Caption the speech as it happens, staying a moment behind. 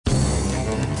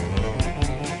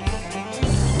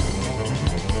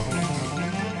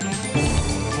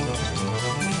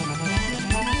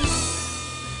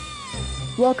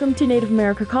Welcome to Native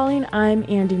America Calling. I'm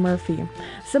Andy Murphy.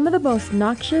 Some of the most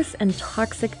noxious and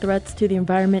toxic threats to the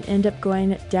environment end up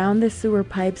going down the sewer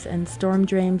pipes and storm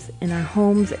drains in our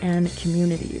homes and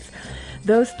communities.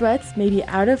 Those threats may be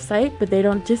out of sight, but they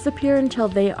don't disappear until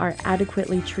they are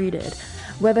adequately treated.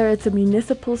 Whether it's a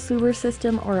municipal sewer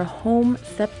system or a home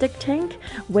septic tank,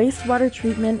 wastewater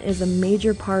treatment is a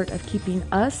major part of keeping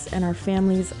us and our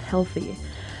families healthy.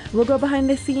 We'll go behind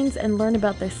the scenes and learn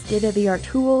about the state-of-the-art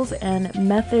tools and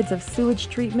methods of sewage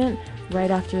treatment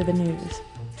right after the news.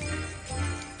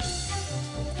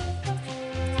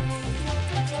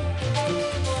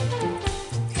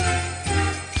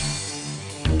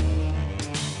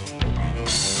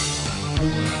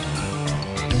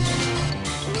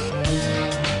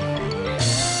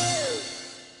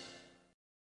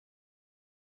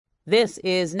 This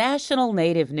is National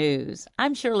Native News.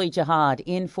 I'm Shirley Jihad,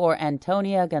 in for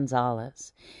Antonia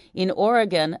Gonzalez. In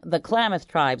Oregon, the Klamath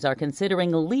tribes are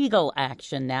considering legal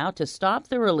action now to stop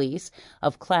the release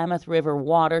of Klamath River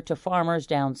water to farmers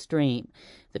downstream.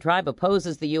 The tribe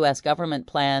opposes the U.S. government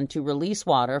plan to release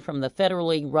water from the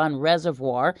federally run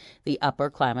reservoir, the Upper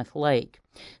Klamath Lake.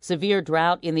 Severe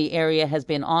drought in the area has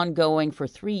been ongoing for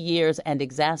 3 years and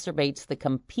exacerbates the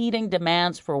competing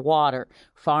demands for water,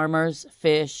 farmers,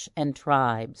 fish, and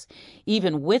tribes.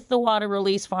 Even with the water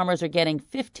release, farmers are getting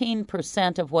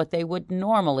 15% of what they would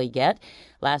normally get.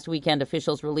 Last weekend,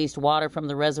 officials released water from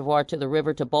the reservoir to the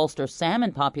river to bolster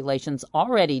salmon populations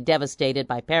already devastated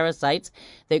by parasites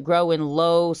that grow in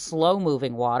low,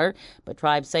 slow-moving water, but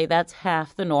tribes say that's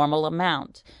half the normal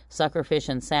amount. Suckerfish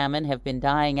and salmon have been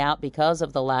dying out because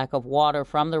of the lack of water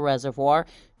from the reservoir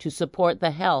to support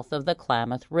the health of the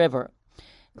Klamath River.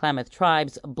 Klamath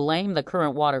tribes blame the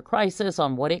current water crisis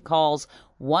on what it calls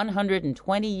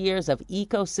 120 years of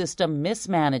ecosystem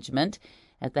mismanagement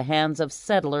at the hands of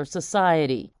settler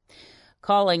society.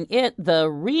 Calling it the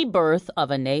rebirth of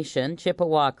a nation,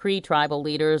 Chippewa Cree tribal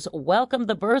leaders welcomed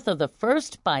the birth of the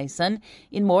first bison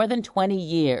in more than 20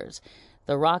 years.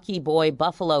 The Rocky Boy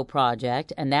Buffalo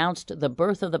Project announced the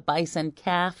birth of the bison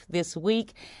calf this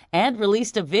week and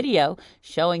released a video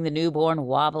showing the newborn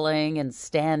wobbling and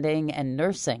standing and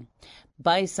nursing.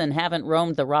 Bison haven't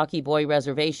roamed the Rocky Boy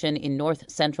Reservation in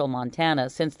north-central Montana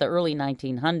since the early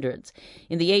 1900s.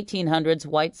 In the 1800s,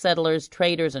 white settlers,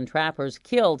 traders, and trappers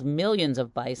killed millions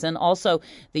of bison. Also,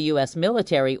 the U.S.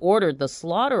 military ordered the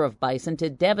slaughter of bison to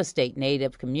devastate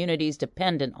native communities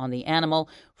dependent on the animal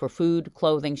for food,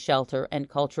 clothing, shelter, and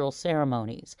cultural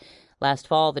ceremonies. Last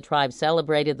fall, the tribe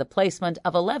celebrated the placement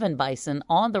of 11 bison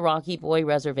on the Rocky Boy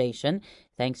Reservation,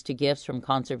 thanks to gifts from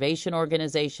conservation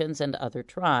organizations and other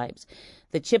tribes.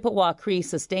 The Chippewa Cree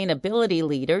sustainability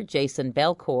leader, Jason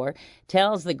Belcourt,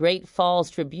 tells the Great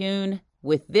Falls Tribune,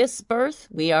 "With this birth,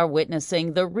 we are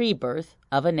witnessing the rebirth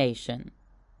of a nation."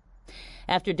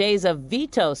 After days of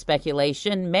veto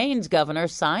speculation, Maine's governor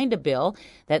signed a bill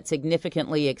that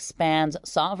significantly expands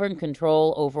sovereign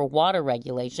control over water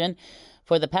regulation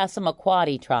for the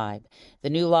Passamaquoddy tribe. The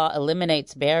new law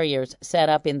eliminates barriers set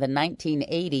up in the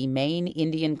 1980 Maine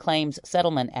Indian Claims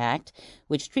Settlement Act,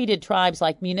 which treated tribes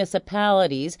like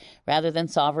municipalities rather than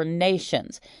sovereign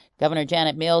nations. Governor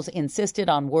Janet Mills insisted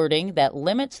on wording that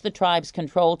limits the tribe's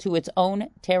control to its own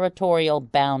territorial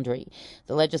boundary.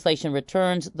 The legislation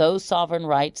returns those sovereign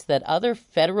rights that other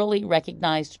federally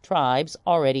recognized tribes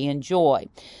already enjoy.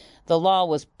 The law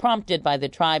was prompted by the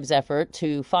tribe's effort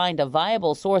to find a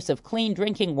viable source of clean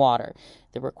drinking water.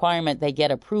 The requirement they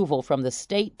get approval from the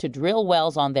state to drill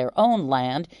wells on their own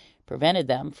land prevented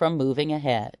them from moving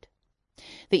ahead.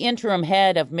 The interim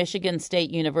head of Michigan State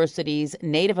University's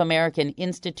Native American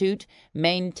Institute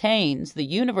maintains the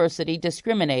university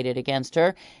discriminated against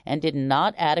her and did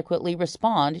not adequately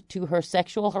respond to her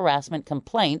sexual harassment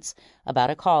complaints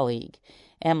about a colleague.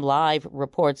 MLive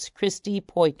reports Christy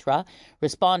Poitra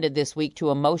responded this week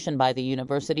to a motion by the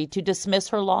university to dismiss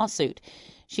her lawsuit.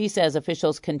 She says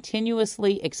officials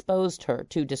continuously exposed her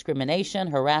to discrimination,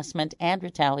 harassment, and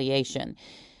retaliation.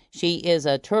 She is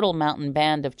a Turtle Mountain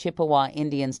Band of Chippewa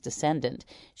Indians descendant.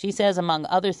 She says, among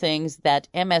other things, that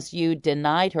MSU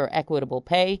denied her equitable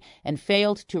pay and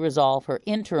failed to resolve her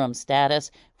interim status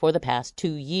for the past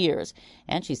 2 years.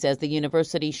 And she says the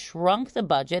university shrunk the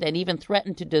budget and even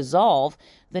threatened to dissolve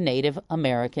the Native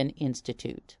American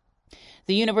Institute.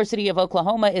 The University of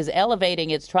Oklahoma is elevating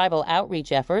its tribal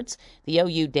outreach efforts. The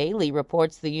OU Daily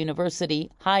reports the university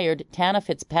hired Tana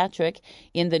Fitzpatrick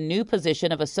in the new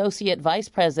position of Associate Vice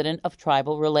President of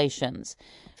Tribal Relations.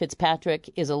 Fitzpatrick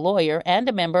is a lawyer and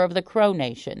a member of the Crow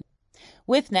Nation.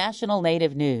 With National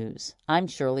Native News, I'm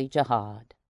Shirley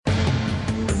Jihad.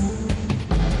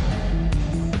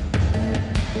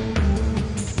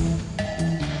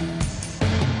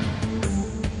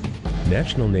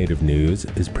 National Native News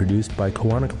is produced by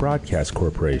Koahnic Broadcast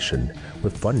Corporation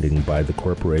with funding by the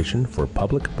Corporation for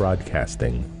Public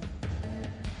Broadcasting.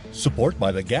 Support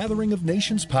by the Gathering of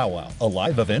Nations Powwow, a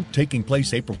live event taking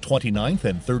place April 29th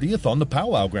and 30th on the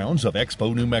Powwow grounds of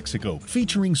Expo, New Mexico,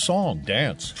 featuring song,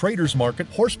 dance, traders market,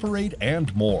 horse parade,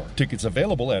 and more. Tickets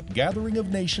available at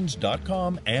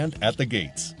gatheringofnations.com and at the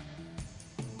gates.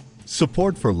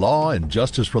 Support for law and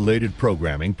justice-related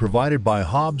programming provided by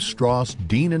Hobbs, Strauss,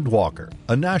 Dean & Walker,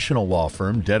 a national law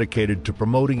firm dedicated to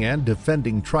promoting and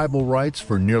defending tribal rights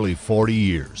for nearly 40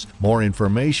 years. More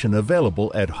information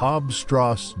available at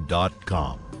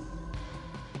hobbsstrauss.com.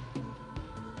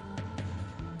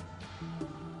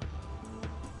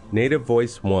 Native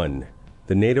Voice One,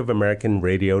 the Native American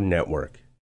Radio Network.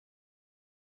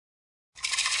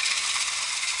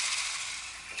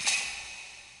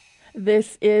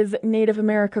 This is Native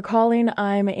America Calling.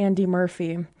 I'm Andy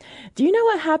Murphy. Do you know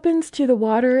what happens to the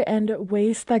water and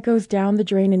waste that goes down the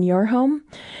drain in your home?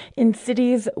 In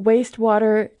cities,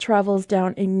 wastewater travels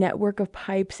down a network of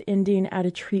pipes ending at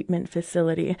a treatment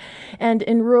facility. And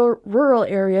in rural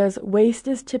areas, waste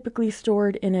is typically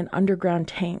stored in an underground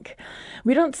tank.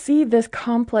 We don't see this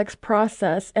complex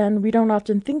process, and we don't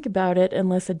often think about it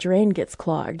unless a drain gets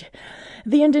clogged.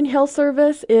 The Indian Health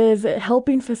Service is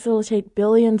helping facilitate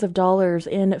billions of dollars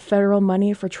in federal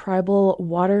money for tribal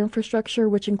water infrastructure,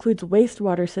 which includes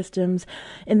wastewater systems,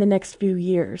 in the next few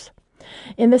years.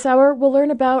 In this hour, we'll learn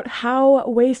about how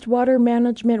wastewater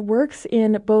management works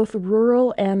in both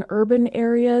rural and urban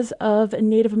areas of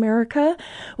Native America.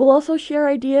 We'll also share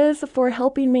ideas for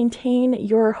helping maintain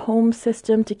your home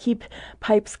system to keep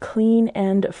pipes clean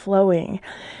and flowing.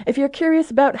 If you're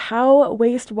curious about how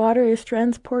wastewater is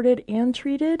transported and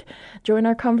treated, join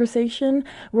our conversation.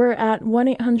 We're at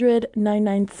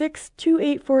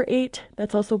 1-800-996-2848.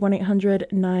 That's also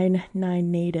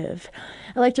 1-800-99-NATIVE.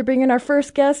 I'd like to bring in our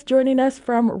first guest. Joining us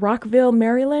from Rockville,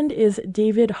 Maryland is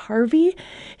David Harvey.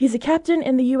 He's a captain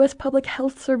in the U.S. Public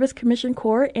Health Service Commission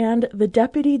Corps and the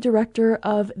Deputy Director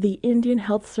of the Indian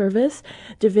Health Service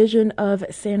Division of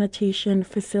Sanitation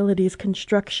Facilities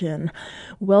Construction.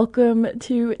 Welcome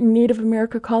to Native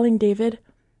America Calling, David.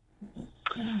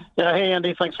 Yeah, hey,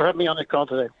 Andy. Thanks for having me on the call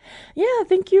today. Yeah,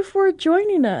 thank you for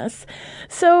joining us.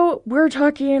 So we're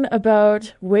talking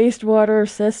about wastewater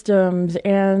systems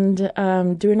and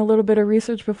doing a little bit of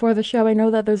research before the show. I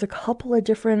know that there's a couple of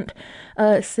different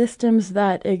systems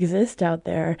that exist out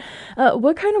there.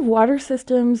 What kind of water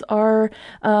systems are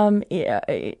in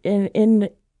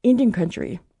Indian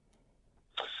country?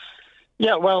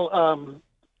 Yeah, well,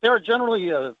 there are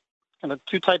generally kind of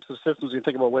two types of systems when you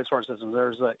think about wastewater systems.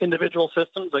 There's individual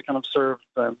systems that kind of serve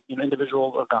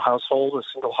individual household, a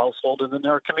single household, and then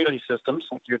there are community systems,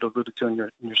 like you alluded to in your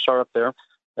startup there,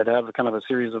 that have kind of a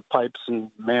series of pipes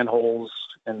and manholes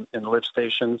and lift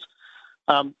stations.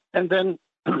 And then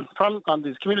on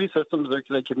these community systems,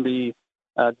 they can be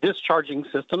discharging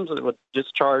systems that would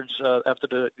discharge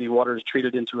after the water is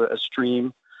treated into a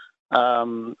stream,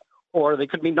 or they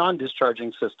could be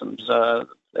non-discharging systems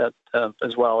as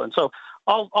well. And so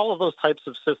all of those types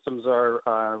of systems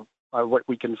are what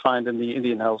we can find in the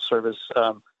Indian Health Service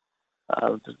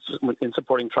in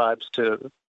supporting tribes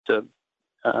to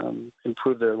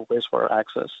improve their wastewater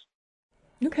access.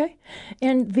 Okay.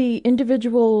 And the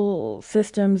individual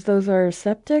systems, those are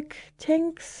septic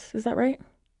tanks, is that right?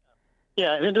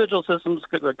 Yeah, individual systems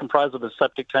are comprised of a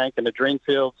septic tank and a drain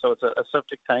field. So it's a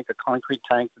septic tank, a concrete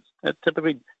tank. It's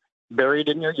typically buried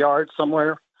in your yard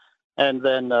somewhere, and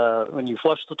then when you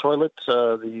flush the toilet,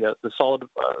 the solids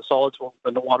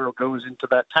and the water goes into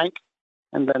that tank,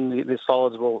 and then the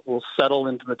solids will settle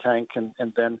into the tank, and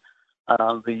then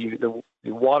the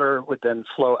water would then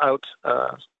flow out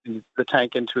the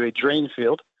tank into a drain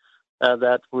field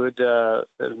that would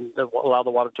allow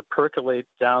the water to percolate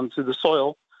down through the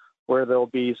soil, where there'll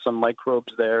be some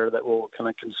microbes there that will kind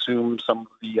of consume some of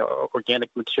the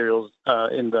organic materials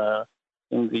in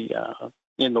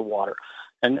the water,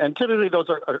 and typically those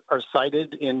are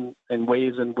cited in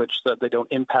ways in which that they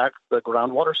don't impact the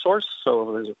groundwater source.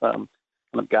 So there's kind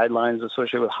of guidelines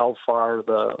associated with how far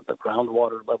the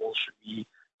groundwater levels should be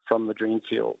from the drain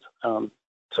field, so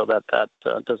that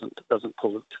doesn't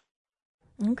pollute.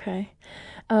 Okay,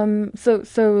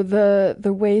 so the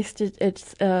waste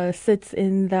it sits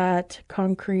in that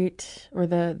concrete or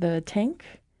the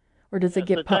tank, or does it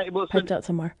get piped out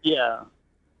somewhere?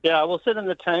 Yeah, we'll sit in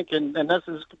the tank, and this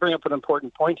is to bring up an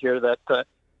important point here that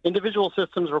individual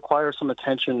systems require some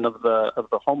attention of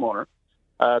the homeowner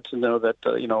to know that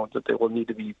that they will need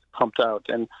to be pumped out,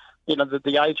 and the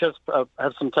IHS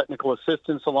have some technical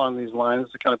assistance along these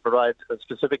lines to kind of provide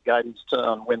specific guidance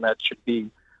on when that should be.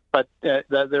 that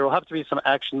there will have to be some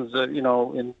actions,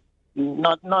 in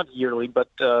not yearly, but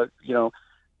at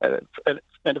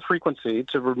a frequency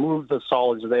to remove the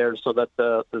solids there, so that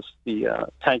the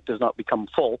tank does not become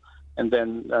full and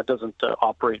then doesn't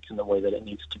operate in the way that it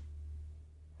needs to.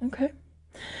 Okay.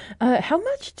 How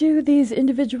much do these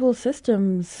individual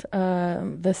systems,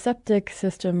 the septic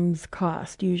systems,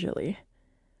 cost usually?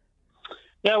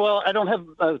 Yeah, well, I don't have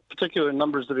particular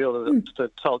numbers to be able to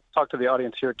talk to the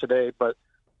audience here today, but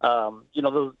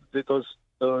those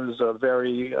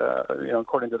vary,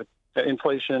 according to the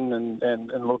inflation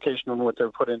and location and what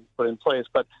they're put in place.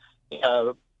 But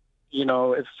if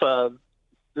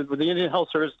the Indian Health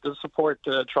Service does support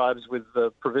tribes with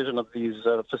the provision of these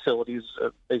facilities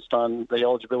based on the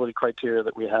eligibility criteria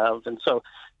that we have, and so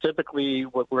typically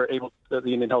the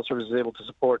Indian Health Service is able to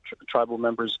support tribal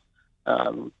members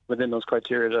within those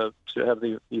criteria to have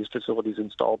these facilities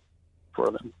installed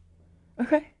for them.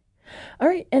 Okay. All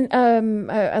right. And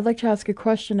I'd like to ask a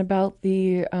question about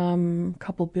the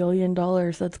couple $2 billion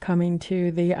that's coming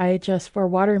to the IHS for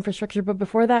water infrastructure. But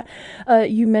before that,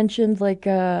 you mentioned like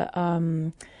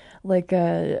a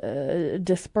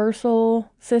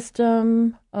dispersal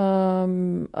system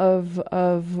of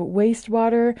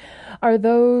wastewater. Are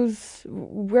those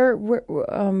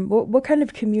what kind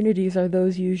of communities are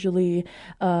those usually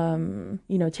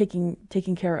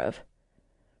taking care of?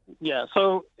 Yeah.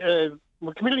 So.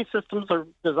 Community systems are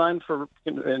designed for,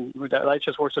 and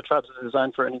IHS works with tribes, are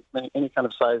designed for any kind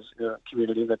of size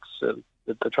community that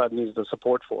the tribe needs the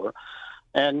support for,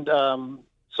 and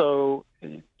so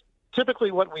typically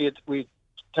what we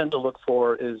tend to look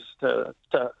for is to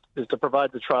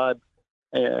provide the tribe,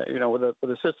 with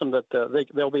a system that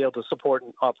they'll be able to support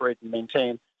and operate and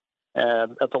maintain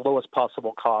at the lowest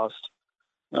possible cost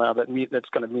that's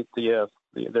going to meet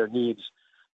their needs.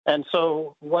 And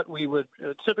so what we would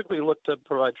typically look to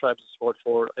provide tribes support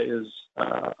for is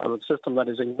a system that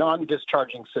is a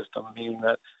non-discharging system, meaning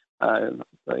that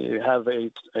you have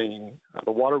the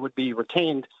water would be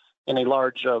retained in a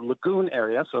large lagoon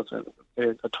area, so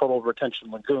it's a total retention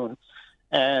lagoon,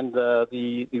 and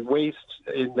the waste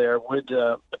in there would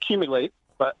accumulate,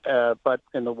 but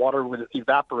and the water would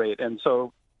evaporate, and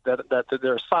so that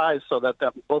their size, so that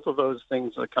both of those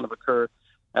things kind of occur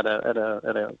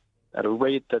at a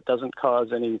rate that doesn't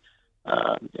cause any,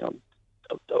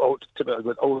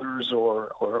 with odors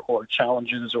or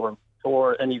challenges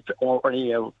or any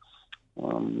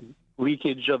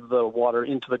leakage of the water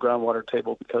into the groundwater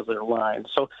table because they're lined.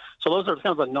 So those are kind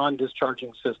of the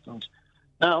non-discharging systems.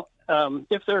 Now,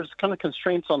 if there's kind of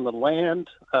constraints on the land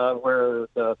where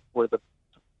the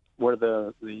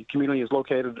community is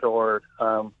located, or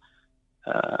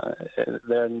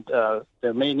then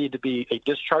there may need to be a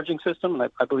discharging system,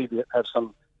 and I believe we have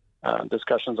some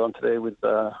discussions on today with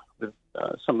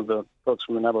some of the folks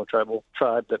from the Navajo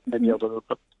tribe that may be able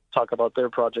to talk about their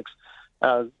projects.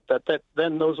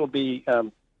 Then those will be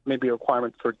maybe a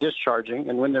requirement for discharging,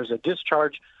 and when there's a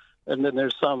discharge, and then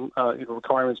there's some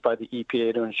requirements by the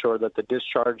EPA to ensure that the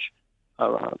discharge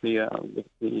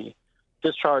the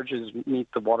discharges meet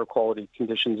the water quality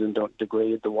conditions and don't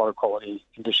degrade the water quality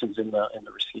conditions in the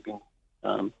receiving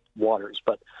waters.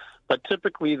 But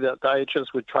typically the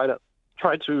IHS would try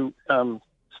to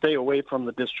stay away from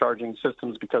the discharging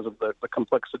systems because of the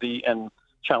complexity and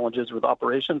challenges with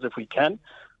operations if we can.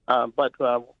 But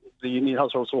the Indian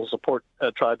Health Service will support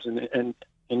tribes in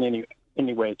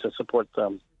any way to support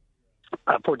them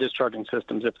for discharging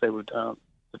systems if they would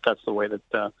if that's the way that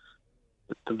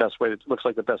the best way, it looks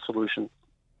like the best solution.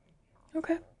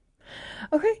 Okay.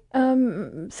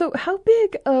 So how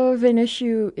big of an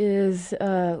issue is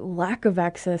lack of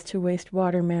access to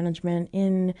wastewater management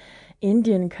in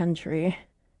Indian country?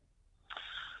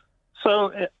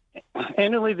 So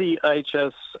annually, the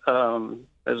IHS,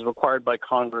 as required by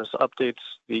Congress, updates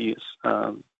the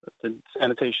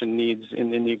sanitation needs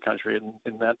in Indian country, and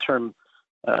in that term,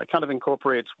 kind of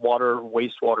incorporates water,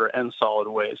 wastewater, and solid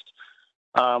waste.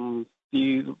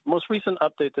 The most recent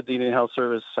update that the Indian Health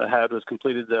Service had was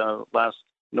completed last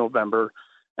November,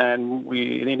 and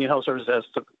the Indian Health Service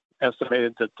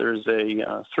estimated that there's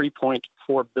a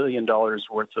 $3.4 billion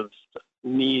worth of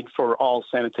need for all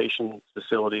sanitation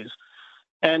facilities.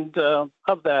 And of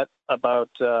that, about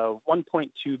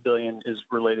 $1.2 billion is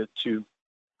related to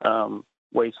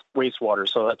wastewater.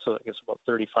 So that's, I guess, about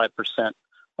 35%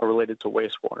 are related to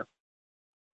wastewater.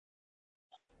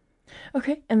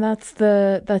 Okay, and that's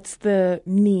the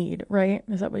need, right?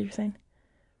 Is that what you're saying?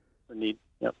 The need,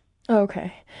 yep.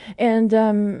 Okay, and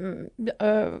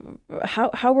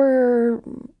how were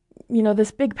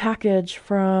this big package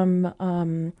from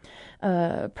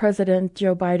President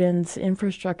Joe Biden's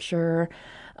infrastructure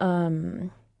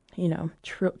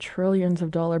trillions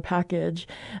of dollar package.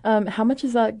 How much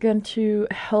is that going to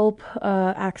help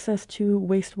access to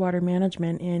wastewater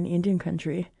management in Indian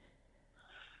country?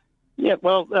 Yeah,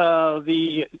 well,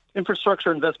 the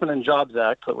Infrastructure Investment and Jobs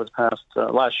Act that was passed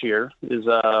last year is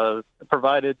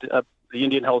provided the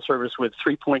Indian Health Service with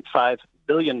 $3.5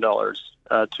 billion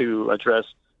to address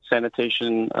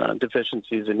sanitation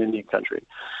deficiencies in Indian country.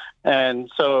 And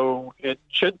so it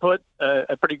should put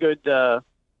a pretty good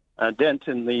dent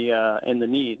in the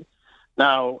need.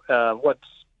 Now, what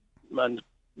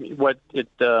it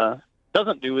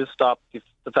doesn't do is stop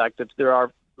the fact that there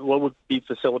are what would be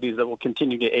facilities that will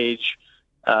continue to age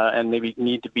and maybe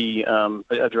need to be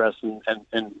addressed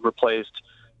and replaced,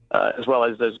 as well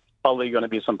as there's probably going to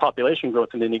be some population growth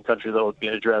in Indian country that will be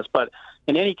addressed. But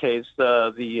in any case,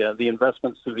 the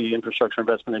investments through the Infrastructure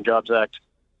Investment and Jobs Act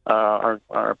are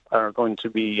going to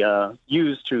be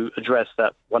used to address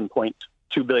that $1.2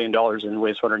 billion in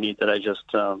wastewater need that I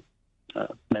just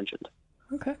mentioned.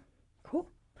 Okay, cool.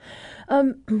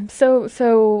 So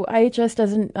IHS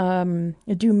doesn't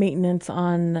do maintenance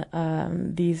on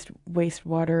these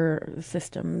wastewater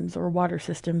systems or water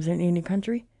systems in any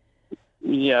country?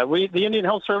 Yeah, the Indian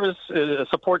Health Service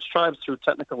supports tribes through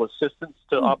technical assistance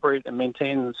to operate and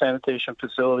maintain sanitation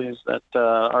facilities that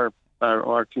are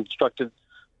constructed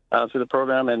through the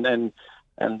program, and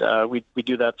we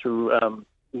do that through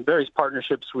various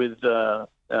partnerships with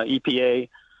EPA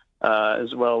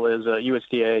as well as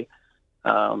USDA,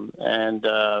 and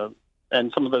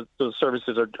some of those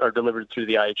services are delivered through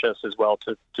the IHS as well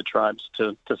to tribes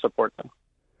to support them.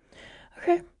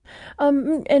 Okay.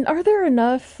 And are there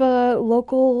enough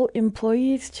local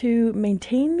employees to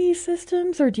maintain these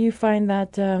systems, or do you find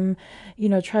that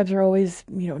tribes are always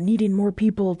needing more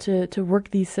people to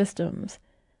work these systems?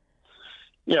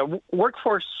 Yeah,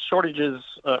 workforce shortages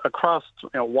across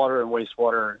water and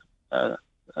wastewater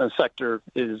sector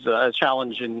is a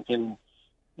challenge in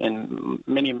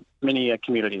many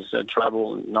communities,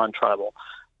 tribal and non-tribal,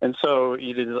 and so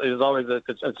it is always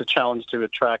it's a challenge to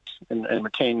attract and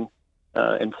retain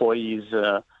employees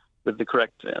with the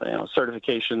correct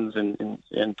certifications and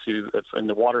in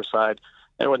the water side,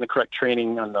 and with the correct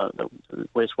training on the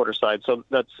wastewater side. So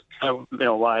that's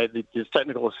why these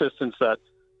technical assistance that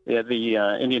the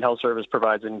Indian Health Service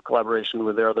provides in collaboration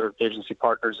with their other agency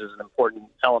partners is an important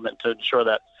element to ensure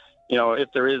that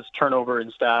if there is turnover in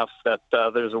staff, that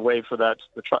there's a way for that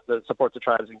to support the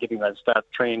tribes in getting that staff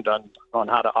trained on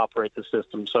how to operate the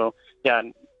system. So yeah.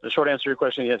 The short answer to your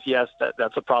question is yes,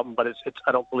 that's a problem, but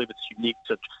I don't believe it's unique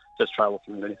to just tribal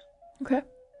communities. Okay.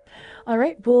 All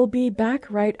right. We'll be back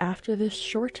right after this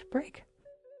short break.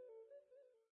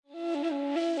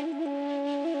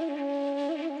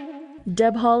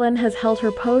 Deb Haaland has held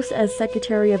her post as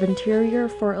Secretary of Interior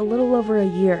for a little over a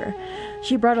year.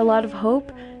 She brought a lot of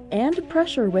hope and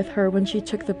pressure with her when she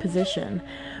took the position.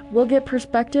 We'll get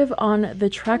perspective on the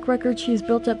track record she's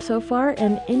built up so far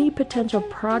and any potential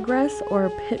progress or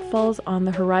pitfalls on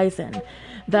the horizon.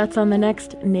 That's on the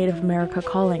next Native America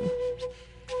Calling.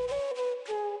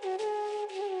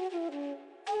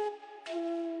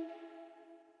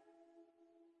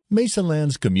 Mesa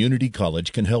Lands Community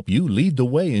College can help you lead the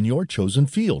way in your chosen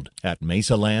field. At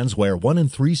Mesa Lands, where 1 in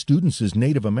 3 students is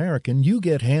Native American, you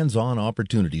get hands-on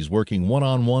opportunities working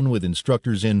one-on-one with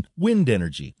instructors in wind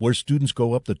energy, where students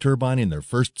go up the turbine in their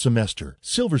first semester,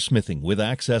 silversmithing with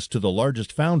access to the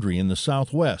largest foundry in the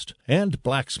Southwest, and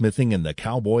blacksmithing in the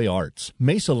cowboy arts.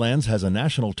 Mesa Lands has a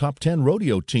national top 10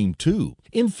 rodeo team, too.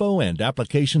 Info and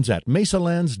applications at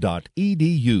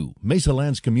mesalands.edu. Mesa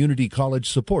Lands Community College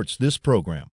supports this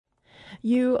program.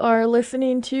 You are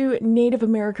listening to Native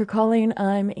America Calling.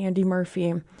 I'm Andy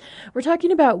Murphy. We're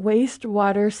talking about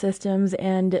wastewater systems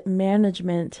and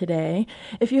management today.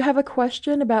 If you have a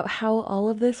question about how all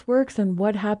of this works and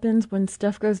what happens when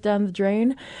stuff goes down the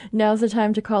drain, now's the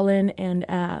time to call in and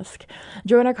ask.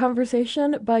 Join our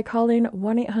conversation by calling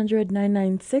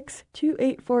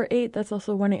 1-800-996-2848. That's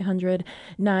also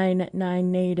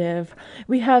 1-800-99-NATIVE.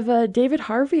 We have David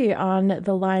Harvey on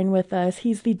the line with us.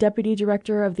 He's the Deputy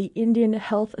Director of the Indian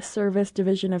Health Service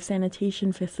Division of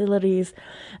Sanitation Facilities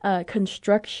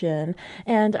Construction.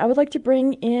 And I would like to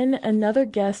bring in another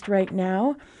guest right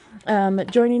now.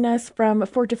 Joining us from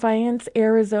Fort Defiance,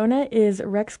 Arizona is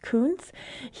Rex Kuntz.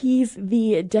 He's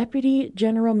the Deputy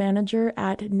General Manager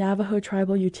at Navajo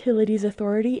Tribal Utilities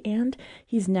Authority, and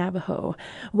he's Navajo.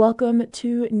 Welcome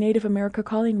to Native America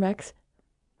Calling, Rex.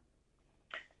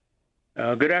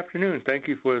 Good afternoon. Thank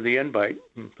you for the invite.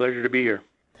 Pleasure to be here.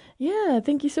 Yeah,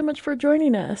 thank you so much for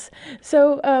joining us.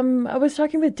 So, I was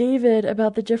talking with David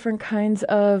about the different kinds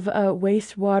of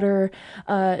wastewater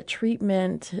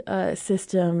treatment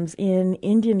systems in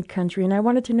Indian country, and I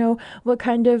wanted to know what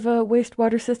kind of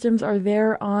wastewater systems are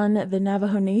there on the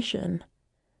Navajo Nation.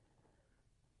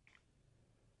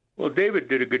 Well, David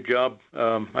did a good job.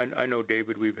 I know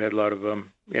David. We've had a lot of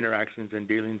interactions and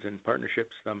dealings and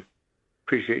partnerships.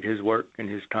 Appreciate his work and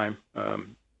his time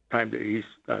that he's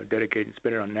dedicated and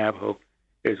spent it on Navajo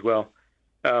as well.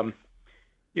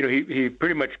 He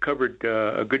pretty much covered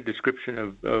a good description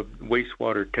of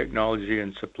wastewater technology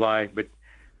and supply, but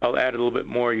I'll add a little bit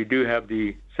more. You do have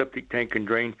the septic tank and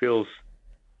drain fields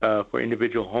for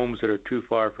individual homes that are too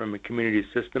far from a community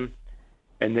system,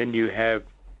 and then you have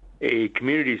a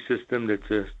community system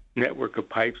that's a network of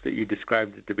pipes that you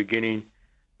described at the beginning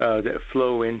that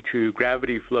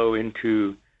gravity flow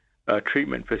into a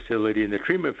treatment facility. And the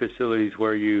treatment facility is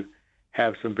where you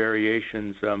have some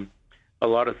variations. A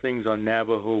lot of things on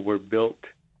Navajo were built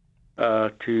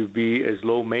to be as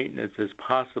low maintenance as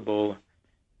possible.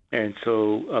 And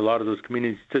so a lot of those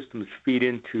community systems feed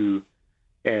into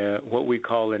what we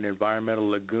call an environmental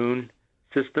lagoon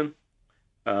system.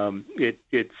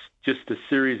 It's just a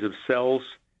series of cells,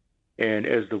 and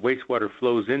as the wastewater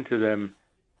flows into them,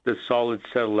 the solids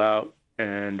settle out,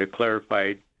 and the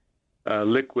clarified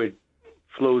liquid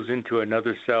flows into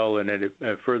another cell, and at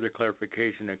a further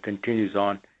clarification, it continues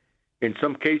on. In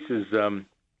some cases,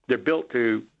 they're built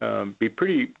to be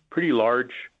pretty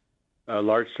large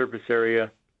surface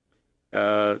area.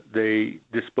 They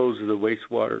dispose of the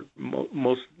wastewater,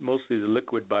 mostly the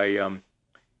liquid, by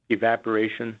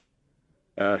evaporation.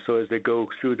 So as they go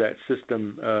through that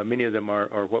system, many of them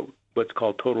are what's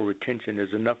called total retention.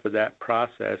 There's enough of that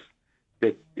process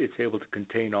that it's able to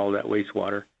contain all that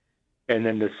wastewater. And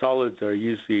then the solids are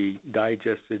usually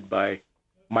digested by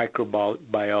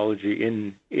microbiology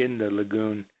in the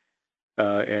lagoon,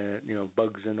 and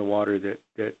bugs in the water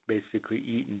that basically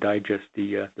eat and digest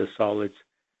the solids.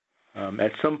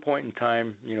 At some point in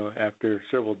time, after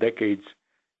several decades,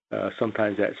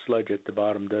 sometimes that sludge at the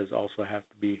bottom does also have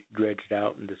to be dredged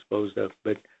out and disposed of.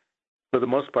 But for the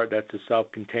most part, that's a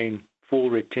self-contained full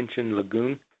retention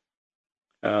lagoon.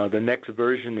 The next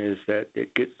version is that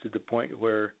it gets to the point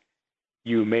where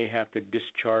you may have to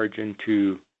discharge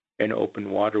into an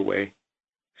open waterway.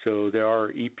 So there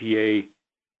are EPA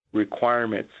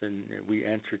requirements, and we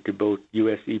answer to both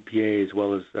U.S. EPA as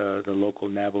well as the local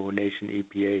Navajo Nation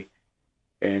EPA.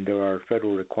 And there are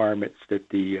federal requirements that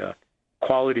the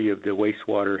quality of the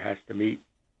wastewater has to meet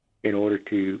in order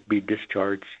to be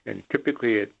discharged. And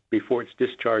typically, before it's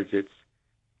discharged, it's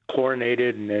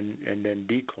chlorinated and then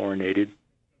dechlorinated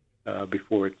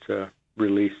before it's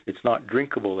released. It's not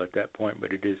drinkable at that point,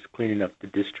 but it is clean enough to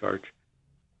discharge.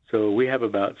 So we have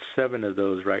about 7 of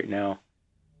those right now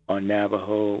on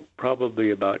Navajo,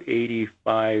 probably about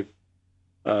 85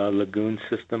 lagoon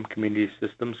community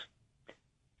systems.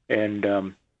 And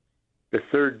the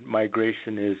third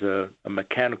migration is a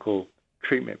mechanical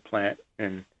treatment plant.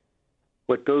 And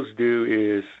what those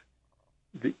do is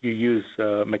you use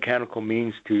mechanical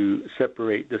means to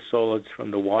separate the solids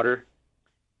from the water,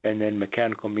 and then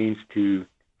mechanical means to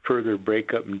further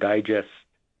break up and digest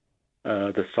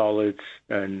the solids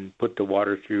and put the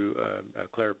water through a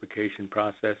clarification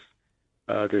process.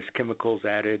 There's chemicals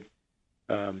added,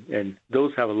 and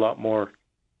those have a lot more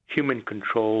human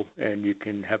control, and you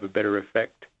can have a better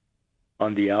effect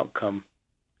on the outcome.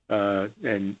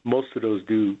 And most of those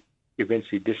do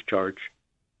eventually discharge,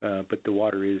 but the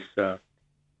water is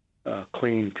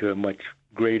clean to a much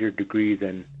greater degree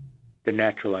than the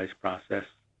naturalized process.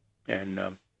 And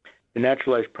the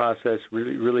naturalized process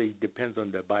really depends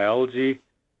on the biology.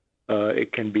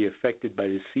 It can be affected by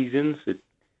the seasons.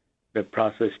 The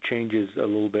process changes a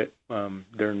little bit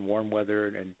during warm weather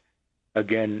and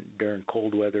again during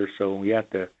cold weather. So we have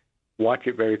to watch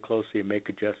it very closely and make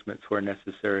adjustments where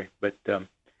necessary. But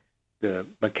the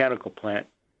mechanical plant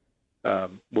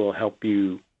will help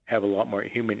you have a lot more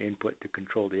human input to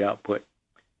control the output.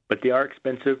 But they are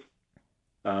expensive,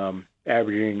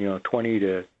 averaging $20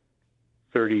 to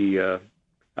 $30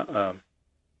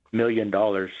 $million.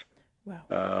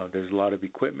 Wow. There's a lot of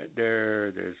equipment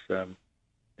there. There's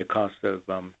the cost of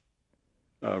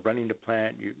running the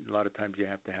plant. A lot of times you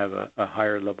have to have a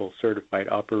higher level certified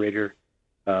operator,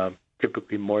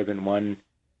 typically more than one.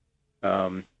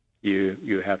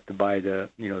 You have to buy the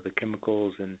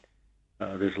chemicals, and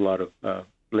there's a lot of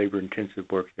labor intensive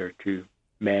work there to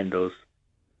man those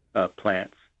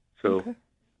plants. So okay.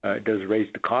 It does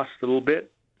raise the cost a little bit.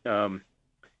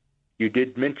 You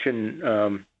did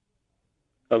mention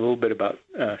a little bit about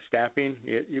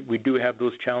staffing. We do have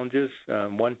those challenges.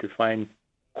 One, to find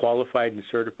qualified and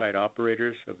certified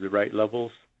operators of the right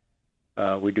levels.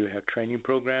 We do have training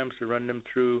programs to run them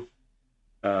through,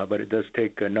 but it does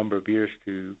take a number of years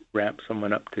to ramp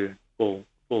someone up to full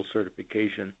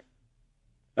certification.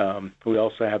 We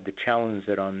also have the challenge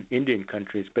that on Indian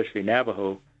country, especially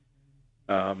Navajo,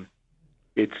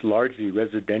 it's largely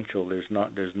residential. There's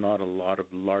not a lot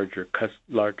of large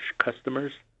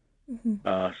customers.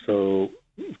 Mm-hmm. So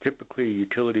typically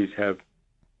utilities have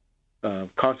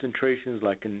concentrations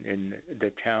like in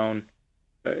the town,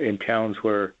 in towns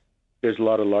where there's a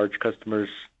lot of large customers,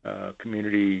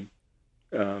 community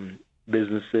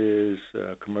businesses,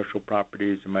 commercial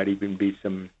properties. There might even be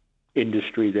some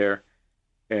industry there,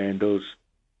 and those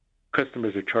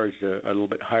customers are charged a little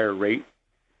bit higher rate,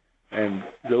 and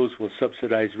those will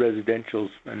subsidize residentials.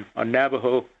 And on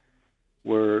Navajo,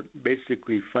 we're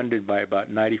basically funded by about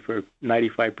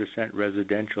 95%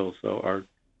 residential, so our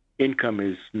income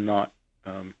is not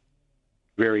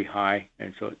very high,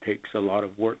 and so it takes a lot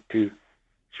of work to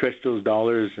stretch those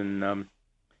dollars, and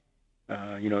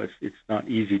it's not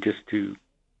easy just to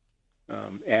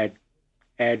add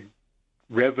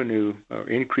revenue or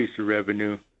increase the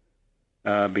revenue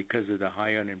because of the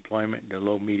high unemployment and the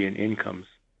low median incomes.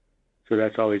 So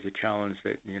that's always a challenge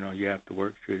that you have to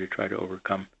work through to try to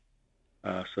overcome.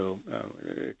 So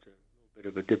it's a little bit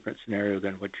of a different scenario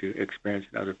than what you experience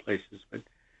in other places. But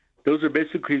those are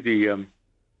basically the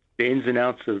ins and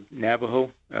outs of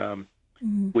Navajo.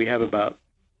 Mm-hmm. We have about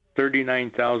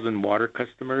 39,000 water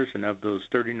customers, and of those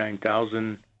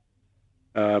 39,000,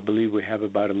 I believe we have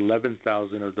about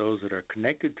 11,000 of those that are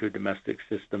connected to a domestic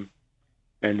system,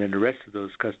 and then the rest of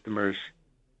those customers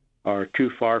are too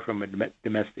far from a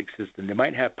domestic system. They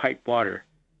might have piped water,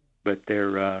 but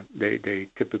they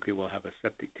typically will have a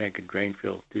septic tank and drain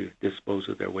field to dispose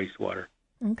of their wastewater.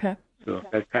 Okay. So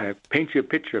that kind of paints you a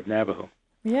picture of Navajo.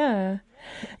 Yeah,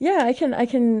 I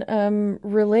can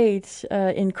relate.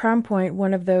 In Crown Point,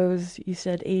 one of those, you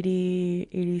said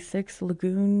 86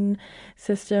 lagoon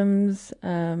systems.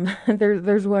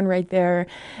 There's one right there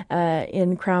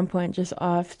in Crown Point, just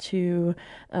off to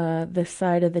the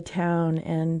side of the town,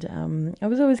 and I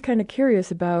was always kind of curious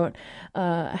about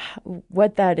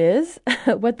what that is,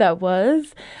 what that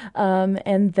was,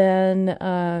 and then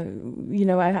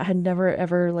I had never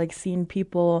ever seen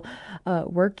people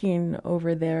working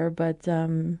over there, but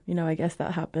I guess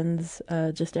that happens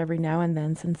just every now and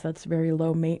then, since that's very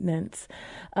low maintenance,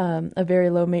 a very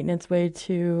low maintenance way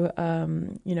to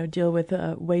deal with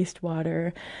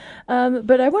wastewater.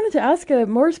 But I wanted to ask a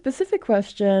more specific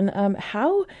question.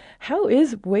 How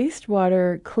is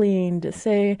wastewater cleaned?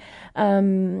 Say,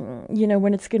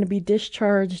 when it's going to be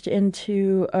discharged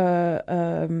into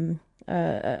a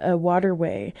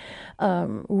waterway,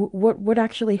 what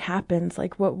actually happens?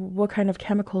 What kind of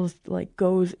chemicals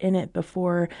goes in it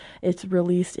before it's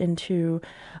released into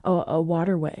a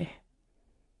waterway?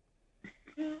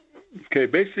 Okay,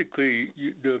 basically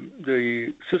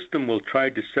the system will try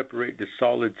to separate the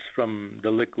solids from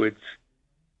the liquids,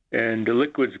 and the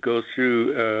liquids go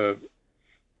through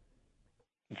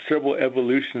several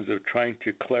evolutions of trying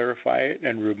to clarify it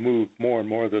and remove more and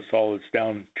more of the solids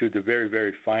down to the very,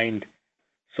 very fine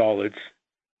solids.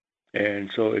 And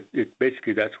so it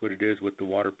basically, that's what it is with the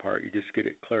water part. You just get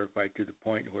it clarified to the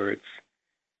point where it's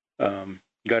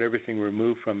got everything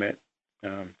removed from it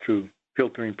through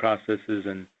filtering processes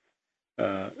and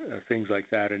things like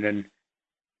that. And then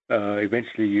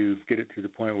eventually you get it to the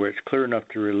point where it's clear enough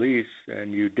to release,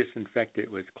 and you disinfect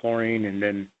it with chlorine, and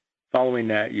then following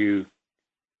that you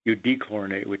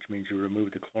dechlorinate, which means you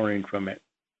remove the chlorine from it.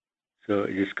 So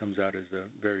it just comes out as a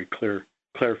very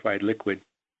clarified liquid.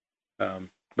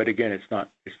 But again, it's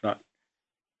not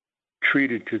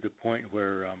treated to the point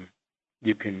where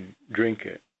you can drink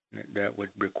it. That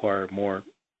would require more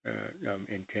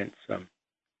intense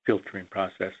filtering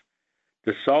process.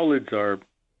 The solids are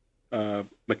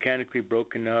mechanically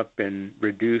broken up and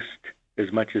reduced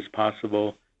as much as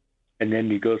possible, and then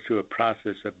you go through a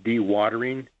process of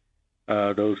dewatering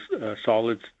those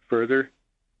solids further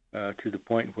to the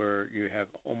point where you have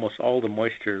almost all the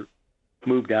moisture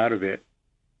moved out of it,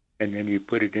 and then you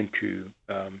put it into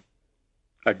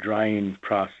a drying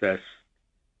process.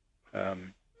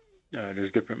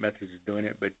 There's different methods of doing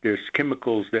it, but there's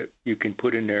chemicals that you can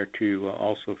put in there to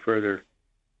also further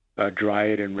dry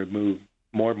it and remove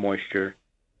more moisture.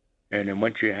 And then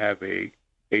once you have a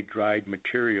dried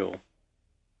material,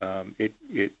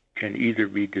 it can either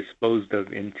be disposed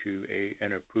of into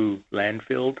an approved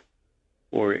landfill,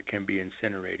 or it can be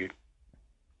incinerated.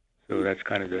 So that's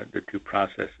kind of the two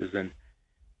processes. And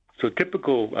so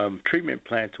typical treatment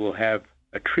plants will have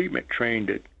a treatment train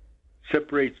that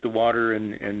separates the water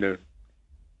and the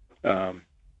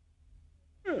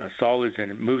solids,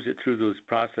 and it moves it through those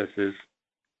processes.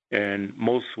 And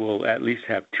most will at least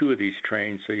have two of these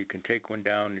trains, so you can take one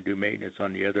down and do maintenance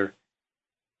on the other.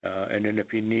 And then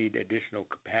if you need additional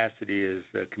capacity as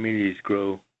the communities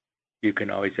grow, you can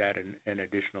always add an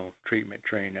additional treatment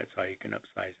train. That's how you can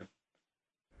upsize them.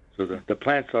 So the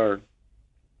plants are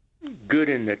good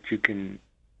in that you can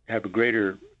have a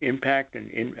greater impact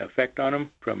and effect on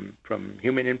them from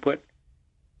human input,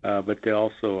 but they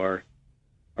also are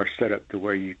set up to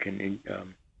where you can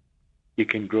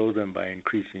grow them by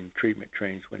increasing treatment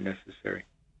trains when necessary.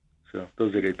 So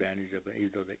those are the advantages of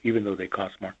it, even though they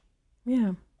cost more.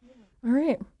 Yeah. All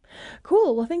right.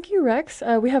 Cool. Well, thank you, Rex.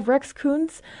 We have Rex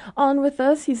Kuntz on with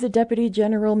us. He's the Deputy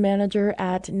General Manager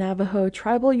at Navajo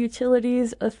Tribal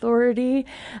Utilities Authority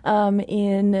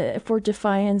in Fort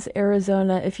Defiance,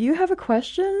 Arizona. If you have a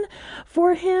question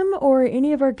for him or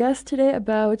any of our guests today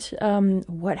about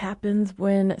what happens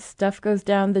when stuff goes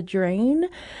down the drain,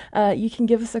 you can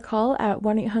give us a call at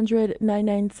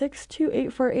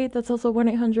 1-800-996-2848. That's also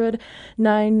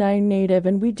 1-800-99-NATIVE.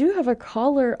 And we do have a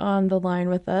caller on the line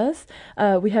with us.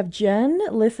 We have Jen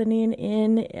listening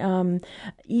in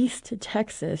East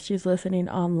Texas. She's listening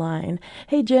online.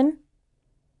 Hey, Jen.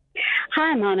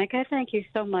 Hi, Monica. Thank you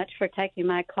so much for taking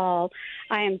my call.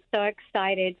 I am so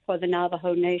excited for the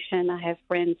Navajo Nation. I have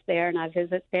friends there and I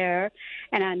visit there,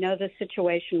 and I know the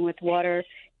situation with water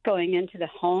going into the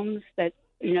homes, that,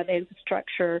 the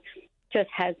infrastructure just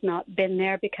has not been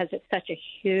there because it's such a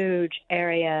huge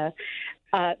area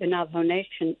the Navajo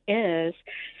Nation is.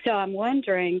 So I'm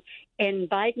wondering, in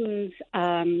Biden's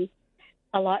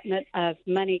allotment of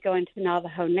money going to the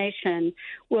Navajo Nation,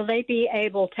 will they be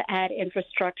able to add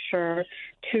infrastructure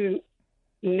to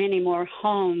many more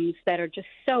homes that are just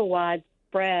so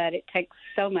widespread? It takes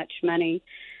so much money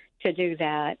to do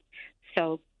that.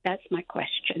 So that's my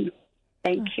question.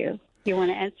 Thank you. You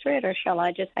want to answer it, or shall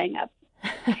I just hang up?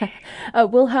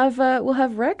 We'll have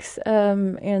Rex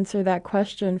answer that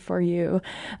question for you.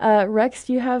 Rex,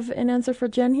 do you have an answer for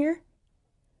Jen here?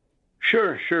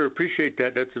 Sure. Appreciate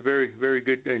that. That's a very, very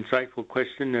good, insightful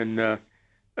question. And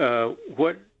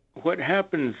what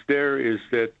happens there is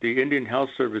that the Indian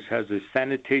Health Service has a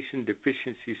sanitation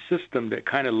deficiency system that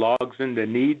kind of logs in the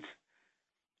needs,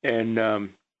 and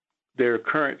their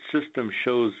current system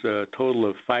shows a total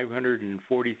of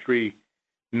 $543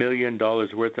 million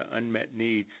worth of unmet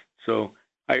needs. So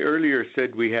I earlier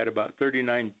said we had about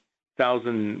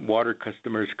 39,000 water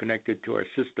customers connected to our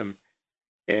system,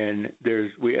 and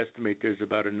we estimate there's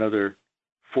about another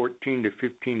 14 to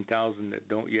 15,000 that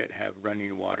don't yet have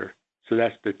running water. So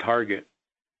that's the target.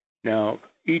 Now,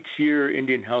 each year,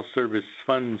 Indian Health Service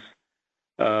funds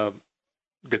the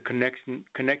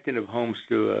connecting of homes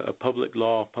to a public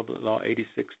law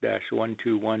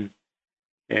 86-121,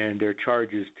 and their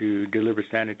charge is to deliver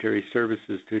sanitary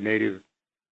services to Native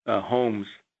homes.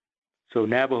 So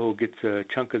Navajo gets a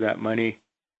chunk of that money.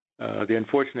 The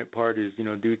unfortunate part is,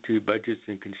 due to budgets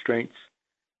and constraints,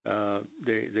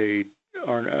 they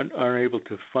aren't able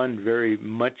to fund very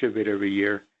much of it every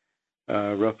year,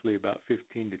 roughly about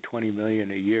 15 to 20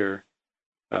 million a year.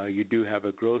 You do have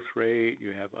a growth rate,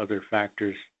 you have other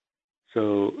factors.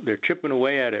 So they're chipping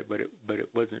away at it, but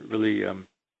it wasn't really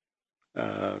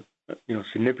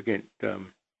significant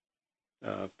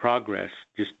progress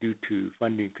just due to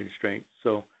funding constraints.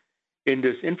 So in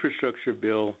this infrastructure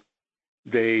bill,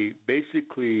 they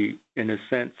basically, in a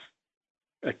sense,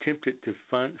 attempted to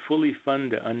fully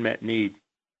fund the unmet need.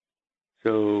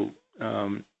 So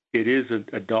it is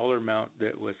a dollar amount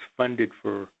that was funded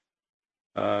for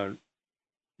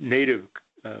Native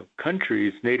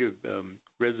countries, Native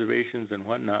reservations and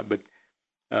whatnot, but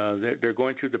they're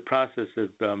going through the process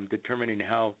of determining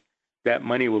how that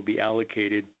money will be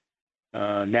allocated.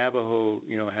 Navajo,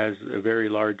 has a very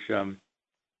large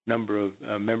number of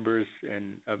members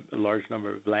and a large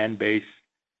number of land base.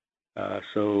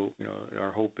 So,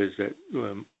 our hope is that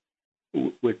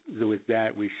with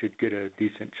that, we should get a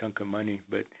decent chunk of money.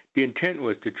 But the intent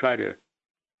was to try to,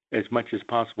 as much as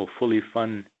possible, fully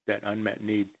fund that unmet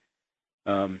need.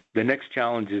 The next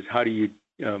challenge is how do you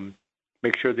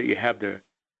make sure that you have the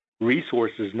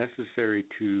resources necessary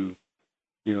to,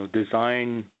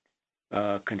 design,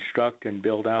 construct, and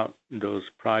build out those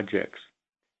projects.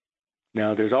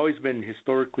 Now, there's always been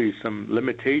historically some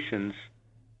limitations.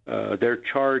 Their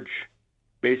charge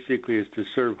basically is to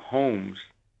serve homes,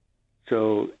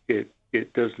 so it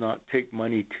does not take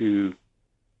money to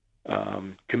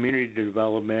community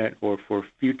development or for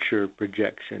future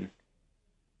projection,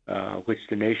 which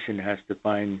the nation has to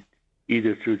find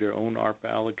either through their own ARPA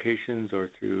allocations or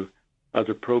through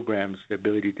other programs, the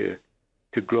ability to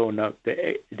grow enough,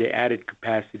 the added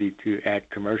capacity to add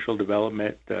commercial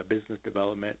development, business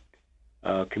development,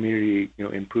 community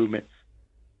improvements,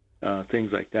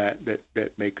 things like that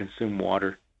may consume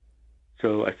water.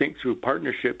 So I think through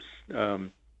partnerships,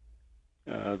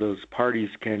 those parties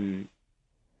can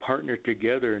partner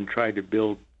together and try to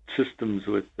build systems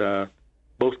with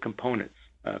both components,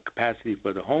 capacity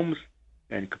for the homes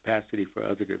and capacity for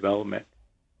other development.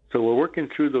 So we're working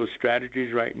through those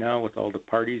strategies right now with all the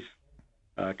parties,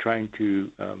 trying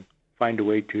to find a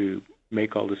way to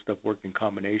make all this stuff work in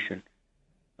combination.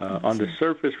 On the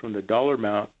surface, from the dollar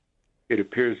amount, it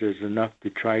appears there's enough to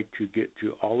try to get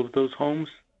to all of those homes.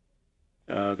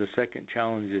 The second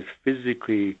challenge is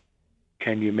physically,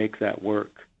 can you make that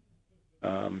work?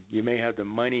 You may have the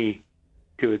money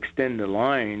to extend the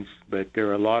lines, but there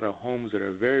are a lot of homes that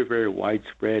are very, very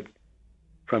widespread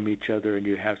from each other, and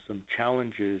you have some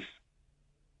challenges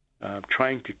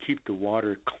trying to keep the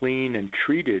water clean and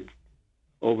treated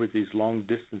over these long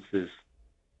distances.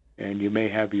 And you may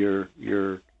have your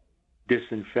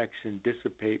disinfection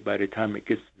dissipate by the time it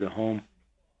gets to the home,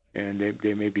 and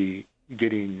they may be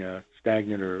getting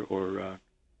stagnant or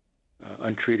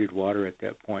untreated water at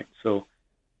that point. So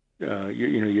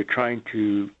you're trying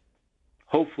to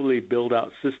hopefully build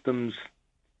out systems,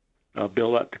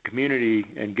 build out the community,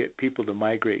 and get people to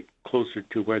migrate closer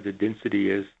to where the density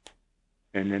is,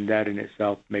 and then that in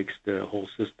itself makes the whole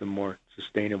system more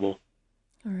sustainable.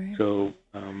 All right. So,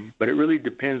 but it really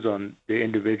depends on the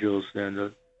individuals and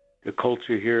the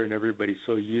culture here, and everybody's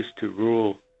so used to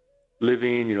rural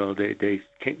living.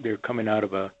 They're coming out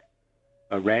of a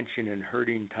ranching and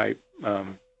herding type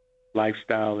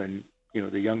lifestyle, and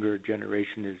the younger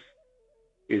generation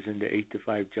is in the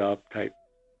 8-to-5 job type.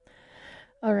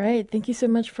 All right. Thank you so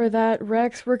much for that,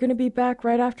 Rex. We're going to be back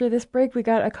right after this break. We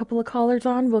got a couple of callers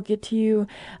on. We'll get to you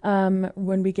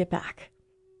when we get back.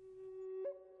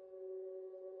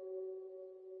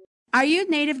 Are you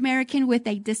Native American with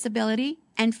a disability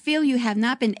and feel you have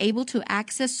not been able to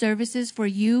access services for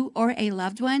you or a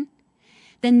loved one?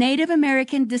 The Native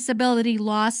American Disability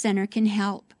Law Center can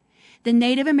help. The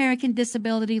Native American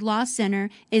Disability Law Center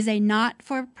is a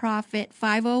not-for-profit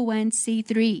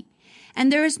 501c3,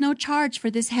 and there is no charge for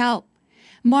this help.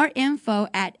 More info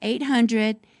at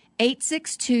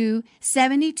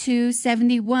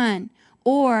 800-862-7271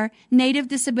 or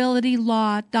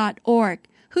nativedisabilitylaw.org,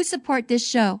 who support this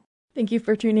show. Thank you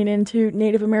for tuning in to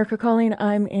Native America Calling.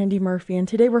 I'm Andy Murphy, and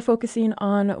today we're focusing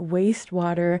on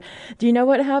wastewater. Do you know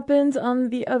what happens on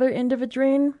the other end of a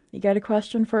drain? You got a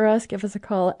question for us? Give us a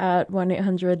call at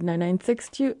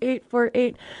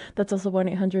 1-800-996-2848. That's also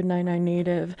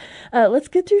 1-800-99-NATIVE. Let's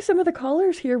get to some of the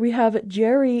callers here. We have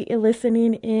Jerry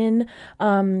listening in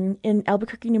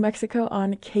Albuquerque, New Mexico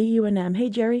on KUNM. Hey,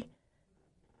 Jerry.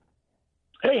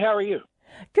 Hey, how are you?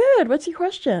 Good. What's your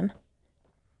question?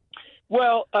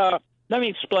 Well, let me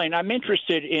explain.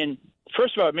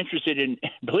 First of all, I'm interested in,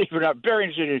 believe it or not, very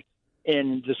interested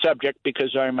in the subject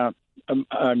because I'm a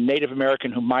Native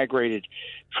American who migrated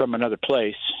from another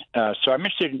place. So I'm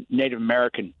interested in Native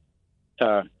American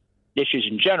issues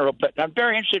in general, but I'm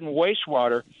very interested in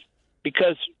wastewater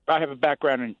because I have a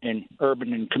background in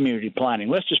urban and community planning.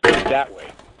 Let's just put it that way.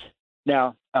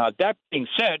 Now, that being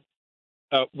said,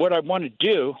 what I want to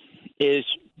do is,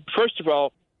 first of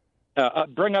all,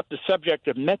 bring up the subject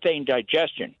of methane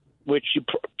digestion, which you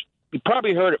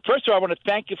probably heard it. First of all, I want to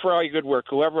thank you for all your good work.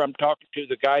 Whoever I'm talking to,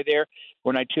 the guy there,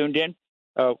 when I tuned in,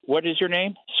 what is your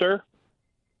name, sir?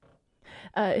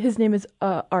 His name is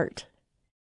Art.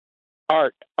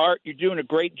 Art, you're doing a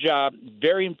great job,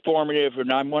 very informative,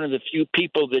 and I'm one of the few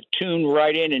people that tuned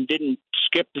right in and didn't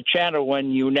skip the channel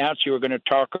when you announced you were going to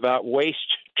talk about waste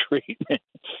treatment,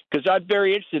 because I'm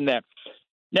very interested in that.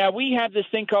 Now, we have this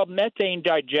thing called methane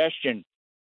digestion.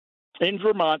 In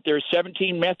Vermont, there are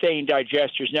 17 methane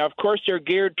digesters. Now, of course, they're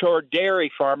geared toward dairy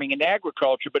farming and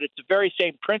agriculture, but it's the very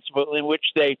same principle in which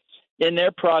they, in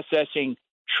their processing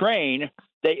train,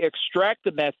 they extract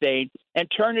the methane and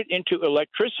turn it into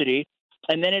electricity,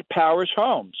 and then it powers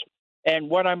homes. And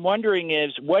what I'm wondering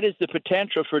is, what is the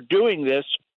potential for doing this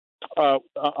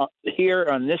here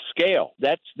on this scale?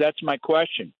 That's my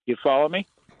question. You follow me?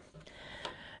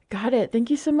 Got it. Thank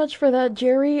you so much for that,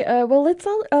 Jerry. Well,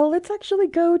 let's actually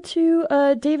go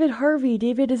to David Harvey.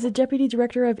 David is the Deputy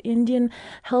Director of Indian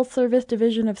Health Service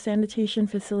Division of Sanitation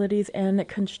Facilities and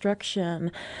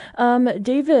Construction.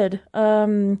 David,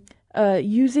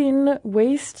 using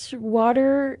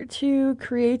wastewater to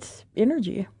create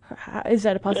energy, is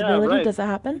that a possibility? Yeah, right. Does that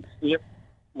happen? Yep.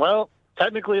 Well,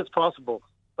 technically it's possible,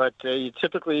 but you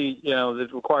typically,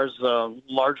 it requires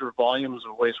larger volumes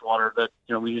of wastewater that,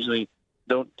 we usually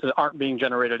aren't being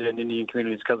generated in Indian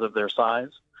communities because of their size.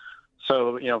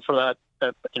 So, for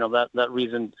that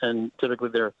reason, and typically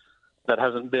that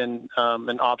hasn't been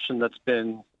an option that's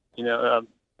been,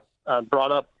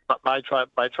 brought up by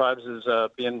tribes as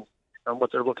being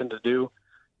what they're looking to do.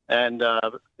 And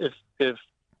if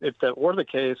that were the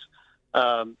case,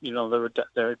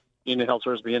 the Indian Health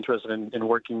Service would be interested in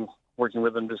working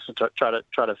with them just to try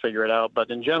to figure it out.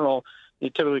 But in general,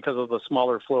 typically because of the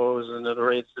smaller flows and the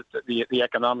rates, the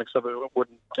economics of it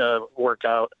wouldn't work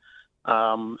out.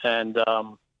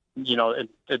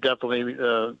 It definitely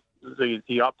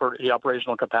the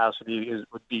operational capacity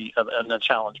would be a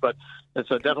challenge. But it's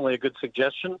definitely a good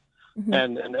suggestion,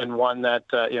 and one that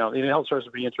the Indian Health Service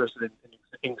would be interested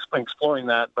in exploring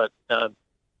that. But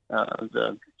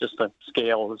the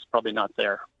scale is probably not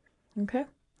there. Okay.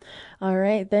 All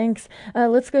right, thanks.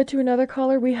 Let's go to another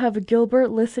caller. We have Gilbert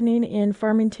listening in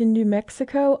Farmington, New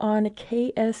Mexico on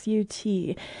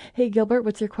KSUT. Hey, Gilbert,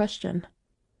 what's your question?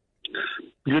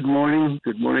 Good morning.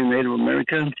 Good morning, Native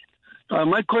American.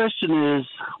 My question is,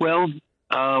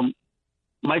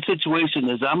 my situation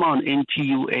is I'm on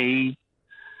NTUA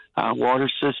water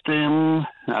system,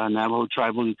 Navajo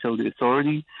Tribal Utility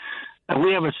Authority. And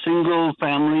we have a single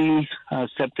family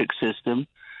septic system,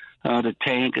 the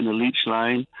tank and the leach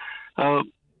line.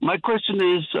 My question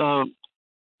is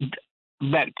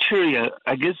bacteria.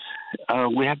 I guess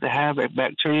we have to have a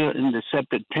bacteria in the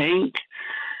septic tank.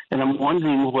 And I'm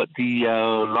wondering what the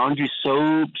laundry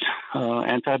soaps,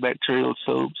 antibacterial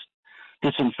soaps,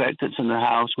 disinfectants in the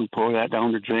house, we pour that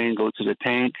down the drain, go to the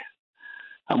tank.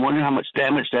 I'm wondering how much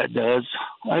damage that does.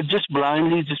 Just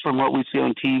blindly, just from what we see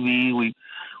on TV, we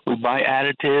buy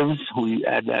additives. We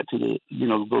add that to the,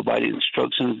 go by the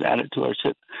instructions, add it to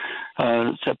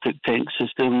our septic tank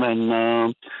system. And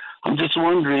I'm just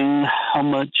wondering how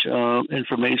much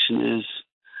information is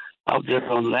out there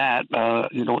on that.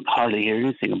 You don't hardly hear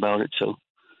anything about it. So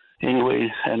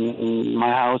anyway, and my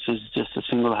house is just a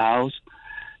single house.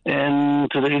 And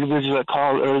to the individual that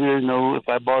called earlier, if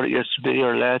I bought it yesterday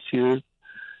or last year,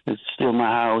 it's still my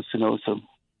house, so.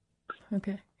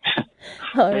 Okay.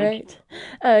 All right.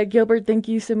 Gilbert, thank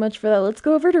you so much for that. Let's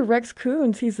go over to Rex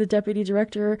Coons. He's the deputy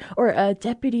director or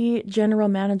deputy general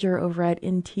manager over at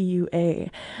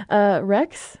NTUA.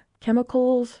 Rex,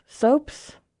 chemicals,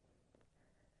 soaps?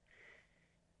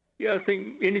 Yeah, I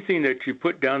think anything that you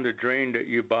put down the drain that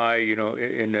you buy,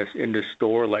 in the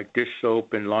store, like dish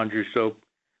soap and laundry soap,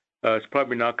 it's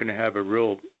probably not going to have a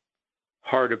real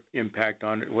hard impact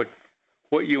on it.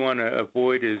 What you want to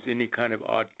avoid is any kind of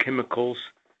odd chemicals.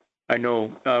 I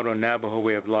know out on Navajo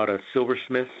we have a lot of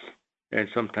silversmiths, and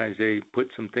sometimes they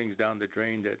put some things down the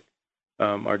drain that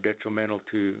are detrimental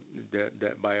to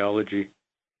that biology.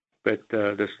 But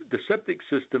the septic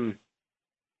system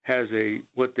has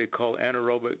what they call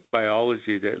anaerobic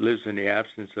biology that lives in the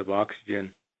absence of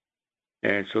oxygen,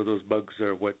 and so those bugs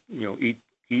are what eat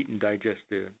and digest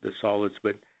the solids.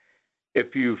 But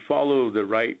if you follow the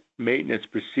right maintenance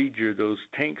procedure, those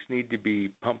tanks need to be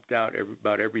pumped out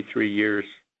about every 3 years,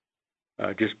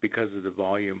 just because of the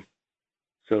volume.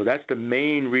 So that's the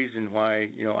main reason why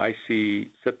I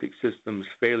see septic systems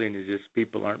failing, is just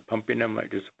people aren't pumping them like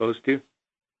they're supposed to.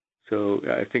 So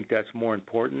I think that's more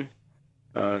important.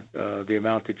 The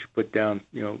amount that you put down,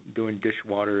 doing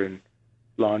dishwater and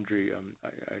laundry,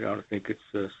 I don't think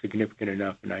it's significant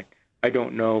enough. And I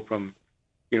don't know from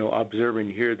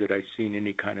observing here that I've seen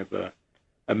any kind of a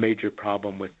major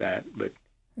problem with that. But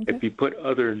if you put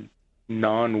other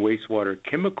non-wastewater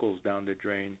chemicals down the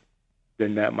drain,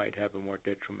 then that might have a more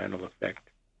detrimental effect.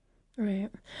 Right.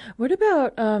 What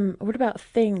about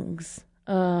things?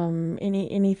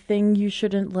 Anything you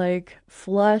shouldn't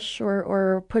flush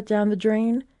or put down the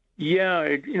drain? Yeah,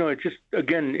 it's just,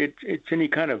 again, it's any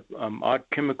kind of odd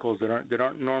chemicals that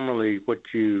aren't normally what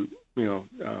the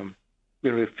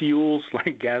fuels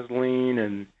like gasoline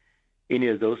and any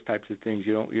of those types of things.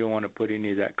 You don't want to put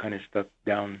any of that kind of stuff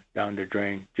down the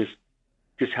drain. Just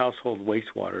household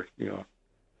wastewater,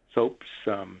 soaps,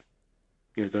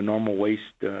 the normal waste,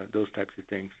 those types of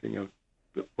things.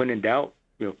 When in doubt,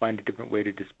 find a different way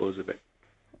to dispose of it.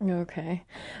 Okay.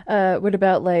 What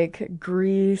about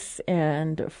grease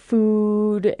and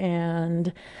food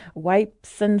and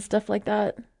wipes and stuff like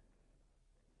that?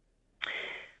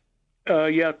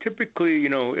 Yeah, typically,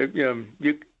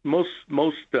 most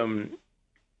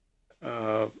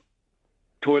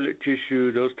toilet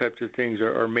tissue, those types of things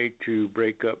are made to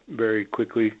break up very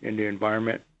quickly in the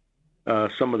environment.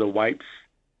 Some of the wipes,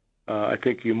 I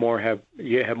think you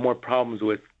have more problems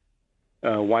with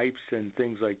wipes and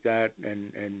things like that,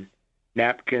 and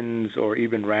napkins or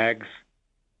even rags.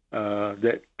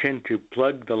 that tend to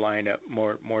plug the line up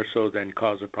more so than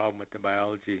cause a problem with the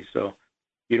biology. So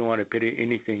you don't want to put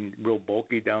anything real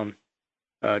bulky down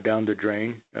the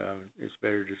drain. It's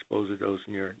better to dispose of those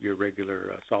in your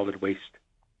regular solid waste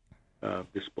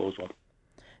disposal.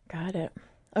 Got it.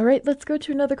 All right, let's go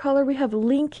to another caller. We have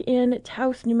Link in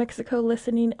Taos, New Mexico,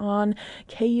 listening on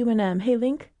KUNM. Hey,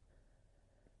 Link.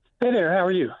 Hey there, how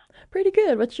are you? Pretty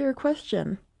good. What's your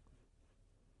question?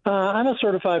 I'm a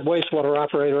certified wastewater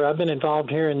operator. I've been involved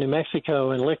here in New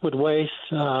Mexico in liquid waste.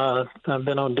 I've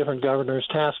been on different governors'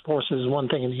 task forces, one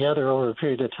thing and the other, over a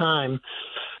period of time.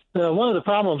 One of the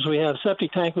problems we have,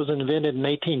 septic tank was invented in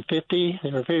 1850.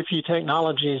 There are very few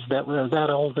technologies that were that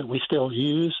old that we still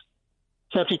use.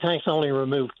 Septic tanks only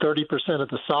remove 30% of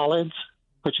the solids,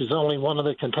 which is only one of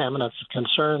the contaminants of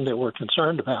concern that we're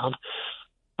concerned about.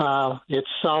 It's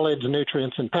solids,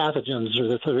 nutrients, and pathogens are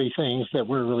the three things that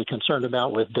we're really concerned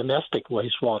about with domestic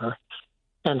wastewater.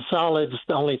 And solids,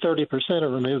 only 30% are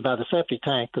removed by the septic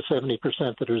tank. The 70%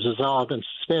 that are dissolved and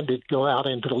suspended go out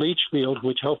into the leach field,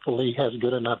 which hopefully has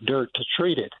good enough dirt to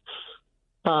treat it.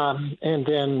 And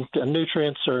then the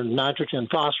nutrients are nitrogen,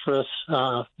 phosphorus.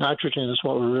 Nitrogen is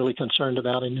what we're really concerned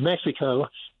about in New Mexico.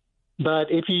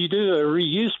 But if you do a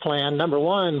reuse plan, number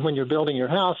one, when you're building your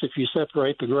house, if you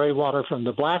separate the gray water from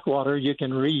the black water, you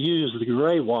can reuse the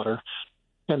gray water.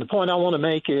 And the point I want to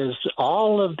make is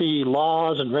all of the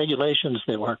laws and regulations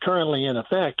that are currently in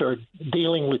effect are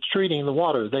dealing with treating the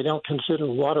water. They don't consider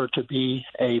water to be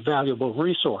a valuable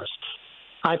resource.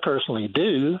 I personally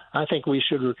do. I think we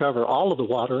should recover all of the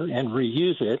water and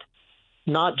reuse it,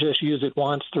 not just use it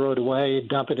once, throw it away,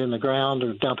 dump it in the ground,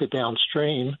 or dump it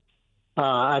downstream.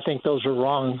 I think those are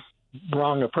wrong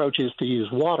approaches to use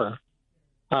water.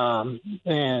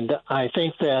 And I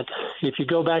think that if you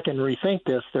go back and rethink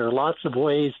this, there are lots of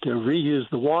ways to reuse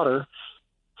the water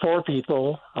for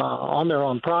people on their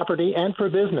own property and for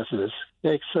businesses,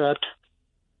 except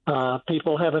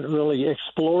people haven't really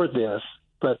explored this.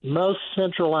 But most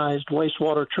centralized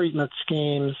wastewater treatment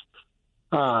schemes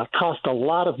cost a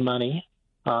lot of money.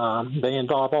 They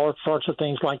involve all sorts of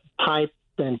things like pipe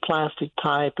and plastic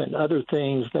pipe and other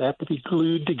things that have to be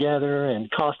glued together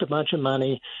and cost a bunch of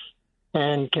money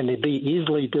and can be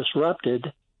easily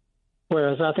disrupted.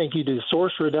 Whereas I think you do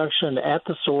source reduction at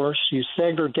the source, you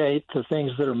segregate the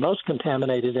things that are most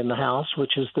contaminated in the house,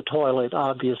 which is the toilet,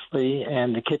 obviously,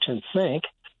 and the kitchen sink.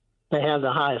 They have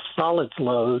the highest solids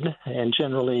load and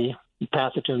generally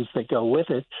pathogens that go with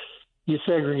it. You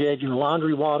segregate your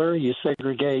laundry water, you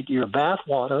segregate your bath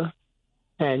water,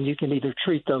 and you can either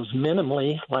treat those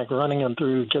minimally, like running them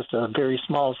through just a very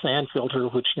small sand filter,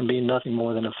 which can be nothing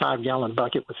more than a 5-gallon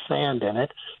bucket with sand in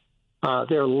it.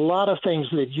 There are a lot of things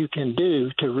that you can do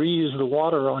to reuse the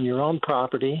water on your own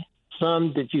property,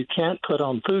 some that you can't put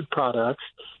on food products,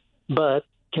 but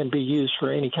can be used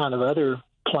for any kind of other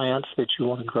plants that you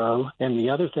want to grow. And the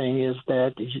other thing is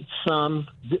that some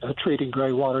treated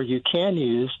gray water you can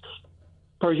use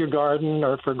for your garden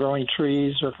or for growing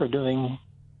trees or for doing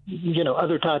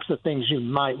other types of things you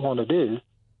might want to do.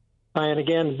 And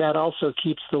again, that also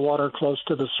keeps the water close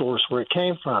to the source where it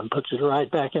came from, puts it right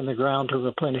back in the ground to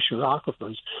replenish your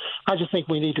aquifers. I just think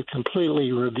we need to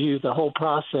completely review the whole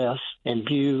process in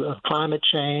view of climate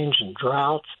change and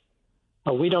droughts.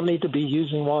 We don't need to be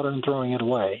using water and throwing it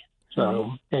away.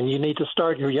 So, and you need to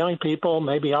start your young people,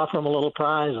 maybe offer them a little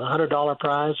prize, a $100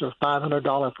 prize or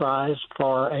 $500 prize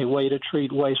for a way to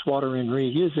treat wastewater and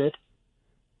reuse it,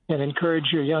 and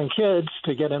encourage your young kids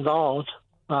to get involved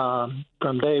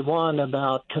from day one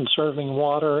about conserving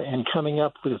water and coming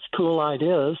up with cool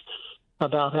ideas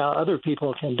about how other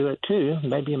people can do it too.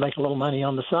 Maybe you make a little money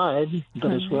on the side,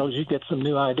 but as well as you get some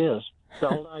new ideas. The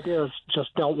old ideas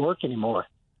just don't work anymore.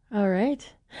 All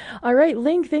right,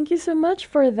 Link, thank you so much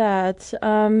for that.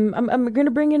 I'm going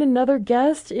to bring in another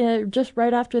guest just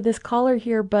right after this caller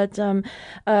here, but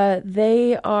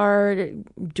they are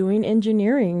doing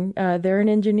engineering. They're an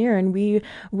engineer, and we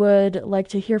would like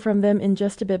to hear from them in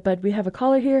just a bit. But we have a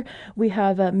caller here. We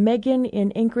have Megan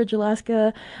in Anchorage,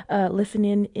 Alaska,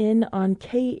 listening in on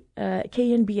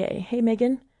KNBA. Hey,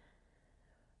 Megan.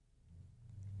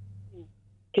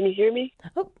 Can you hear me?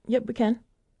 Oh, yep, we can.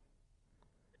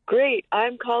 Great.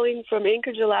 I'm calling from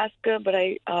Anchorage, Alaska, but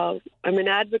I'm an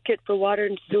advocate for water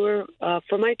and sewer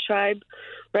for my tribe.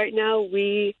 Right now,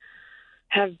 we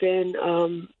have been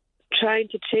trying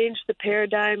to change the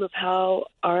paradigm of how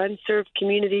our unserved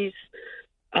communities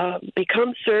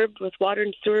become served with water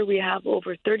and sewer. We have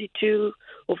over 30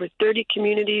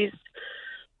 communities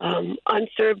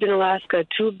unserved in Alaska,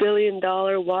 $2 billion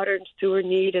water and sewer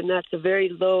need, and that's a very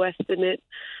low estimate.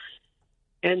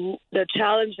 And the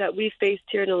challenge that we faced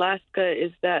here in Alaska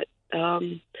is that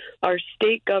our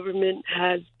state government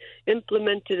has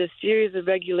implemented a series of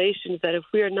regulations that if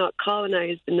we are not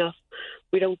colonized enough,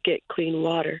 we don't get clean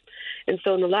water. And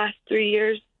so in the last 3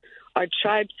 years, our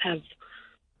tribes have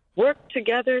worked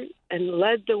together and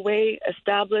led the way,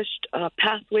 established a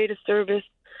pathway to service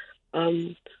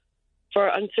for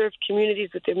unserved communities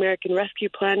with the American Rescue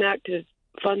Plan Act to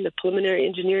fund the preliminary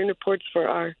engineering reports for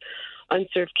our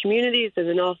unserved communities. And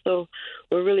then also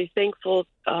we're really thankful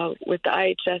with the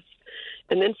IHS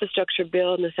and infrastructure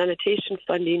bill and the sanitation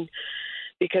funding,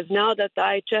 because now that the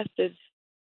IHS is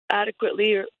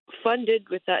adequately funded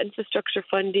with that infrastructure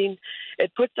funding,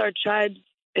 it puts our tribes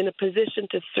in a position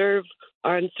to serve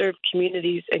our unserved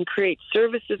communities and create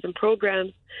services and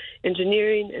programs,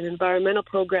 engineering and environmental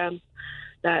programs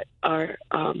that are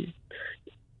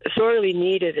sorely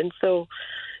needed. And so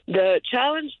the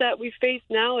challenge that we face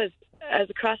now is, as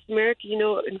across America,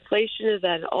 inflation is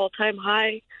at an all-time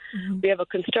high. Mm-hmm. We have a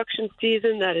construction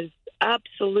season that is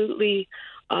absolutely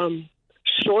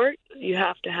short. You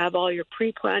have to have all your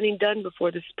pre-planning done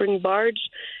before the spring barge,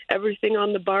 everything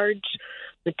on the barge,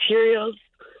 materials,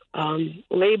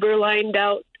 labor lined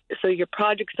out, so your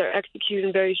projects are executed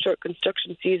in very short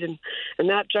construction season, and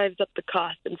that drives up the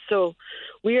cost. And so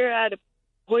we are at a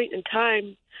point in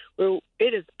time where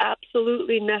it is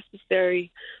absolutely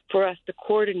necessary for us to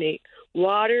coordinate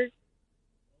water,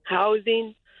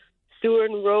 housing, sewer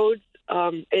and roads.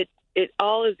 It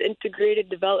all is integrated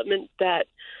development that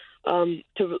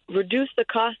to reduce the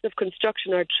cost of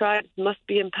construction, our tribes must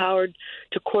be empowered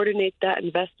to coordinate that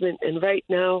investment. And right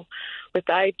now with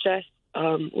IHS,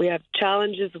 we have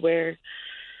challenges where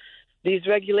these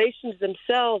regulations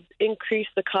themselves increase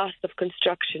the cost of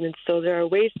construction. And so there are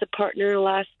ways to partner in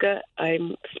Alaska.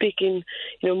 I'm speaking,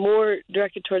 more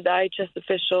directed toward the IHS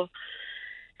official,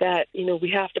 that,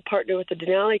 we have to partner with the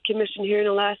Denali Commission here in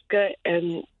Alaska.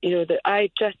 And, the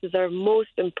IHS is our most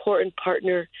important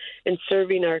partner in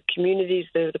serving our communities.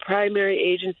 They're the primary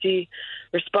agency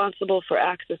responsible for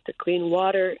access to clean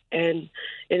water. And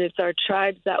it's our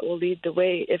tribes that will lead the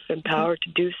way if empowered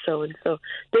to do so. And so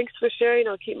thanks for sharing.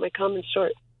 I'll keep my comments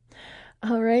short.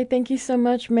 All right. Thank you so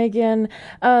much, Megan.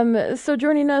 So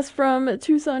joining us from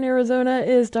Tucson, Arizona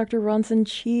is Dr. Ronson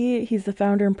Chi. He's the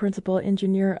founder and principal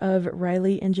engineer of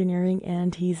Riley Engineering,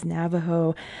 and he's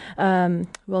Navajo.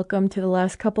 Welcome to the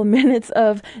last couple minutes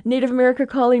of Native America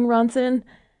Calling, Ronson.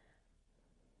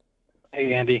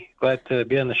 Hey, Andy. Glad to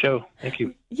be on the show. Thank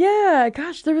you. Yeah,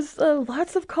 gosh, there was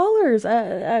lots of callers.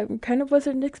 I kind of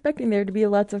wasn't expecting there to be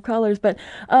lots of callers, but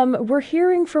we're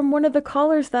hearing from one of the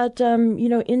callers that,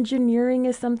 engineering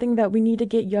is something that we need to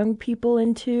get young people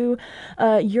into.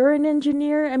 You're an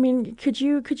engineer. I mean, could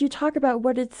you talk about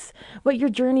what your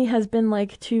journey has been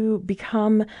like to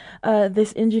become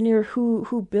this engineer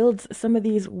who builds some of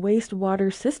these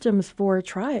wastewater systems for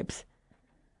tribes?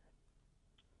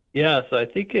 Yeah, so I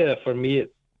think for me,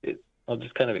 I'll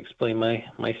just kind of explain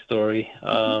my story.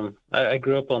 I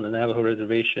grew up on the Navajo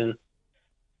reservation,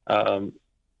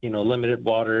 limited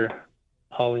water,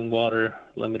 hauling water,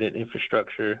 limited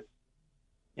infrastructure.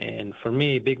 And for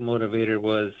me, a big motivator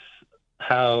was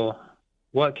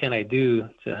what can I do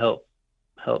to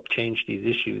help change these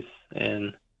issues?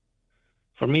 And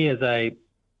for me, as I,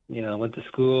 went to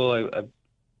school,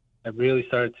 I really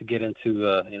started to get into,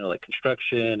 like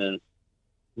construction and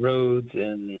roads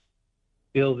and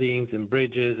buildings and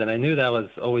bridges, and I knew that was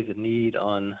always a need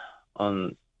on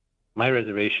my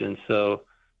reservation. So,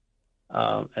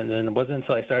 and then it wasn't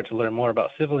until I started to learn more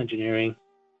about civil engineering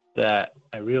that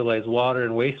I realized water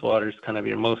and wastewater is kind of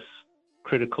your most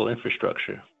critical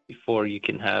infrastructure. Before you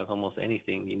can have almost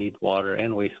anything, you need water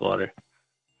and wastewater.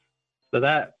 So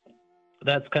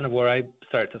that's kind of where I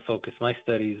started to focus my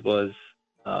studies was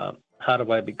how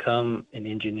do I become an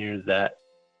engineer that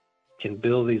can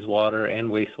build these water and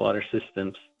wastewater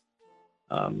systems.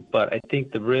 But I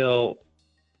think the real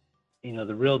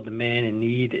demand and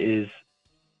need is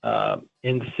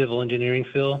in the civil engineering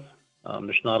field.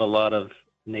 There's not a lot of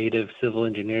native civil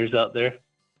engineers out there.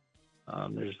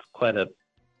 There's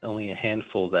only a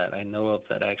handful that I know of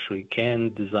that actually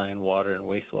can design water and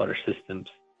wastewater systems.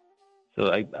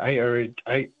 So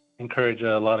I encourage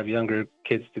a lot of younger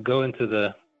kids to go into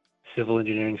the civil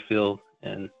engineering field,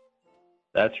 and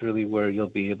that's really where you'll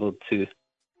be able to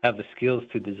have the skills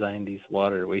to design these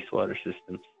water, wastewater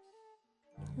systems.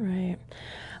 Right.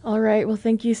 All right. Well,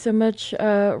 thank you so much,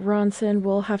 Ronson.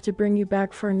 We'll have to bring you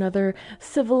back for another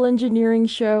civil engineering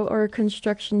show or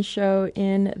construction show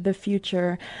in the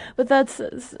future. But that's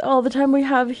all the time we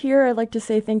have here. I'd like to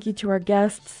say thank you to our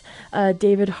guests,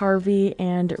 David Harvey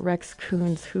and Rex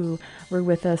Coons, who were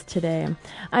with us today.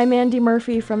 I'm Andy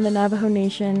Murphy from the Navajo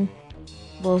Nation.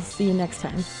 We'll see you next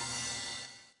time.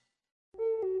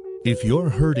 If you're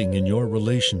hurting in your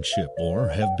relationship or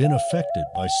have been affected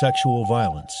by sexual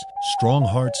violence, Strong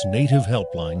Hearts Native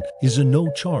Helpline is a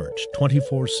no-charge,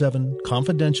 24/7,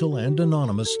 confidential and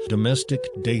anonymous domestic,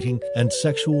 dating, and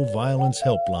sexual violence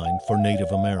helpline for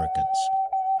Native Americans.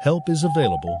 Help is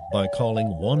available by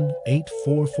calling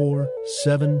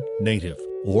 1-844-7-NATIVE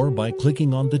or by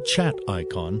clicking on the chat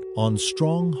icon on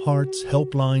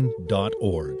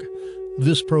strongheartshelpline.org.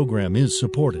 This program is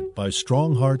supported by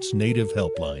Strong Hearts Native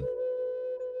Helpline.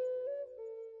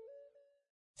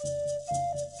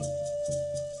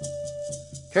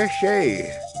 Cache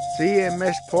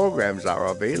CMS programs are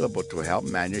available to help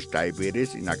manage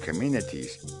diabetes in our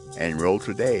communities. Enroll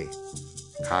today.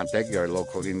 Contact your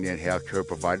local Indian healthcare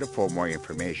provider for more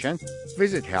information.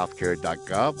 Visit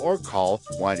healthcare.gov or call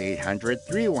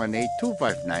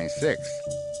 1-800-318-2596.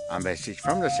 A message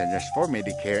from the Centers for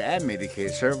Medicare and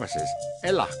Medicaid Services,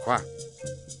 ELACWA.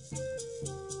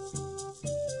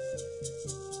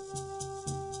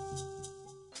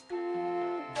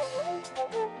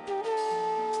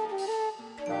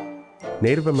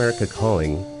 Native America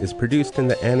Calling is produced in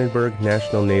the Annenberg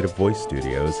National Native Voice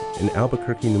Studios in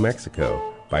Albuquerque, New Mexico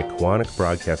by Koahnic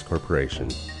Broadcast Corporation,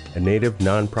 a Native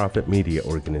nonprofit media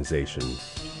organization.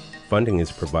 Funding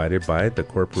is provided by the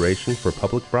Corporation for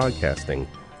Public Broadcasting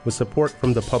with support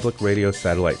from the Public Radio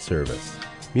Satellite Service.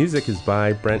 Music is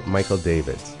by Brent Michael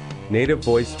Davids. Native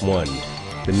Voice One,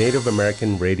 the Native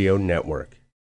American Radio Network.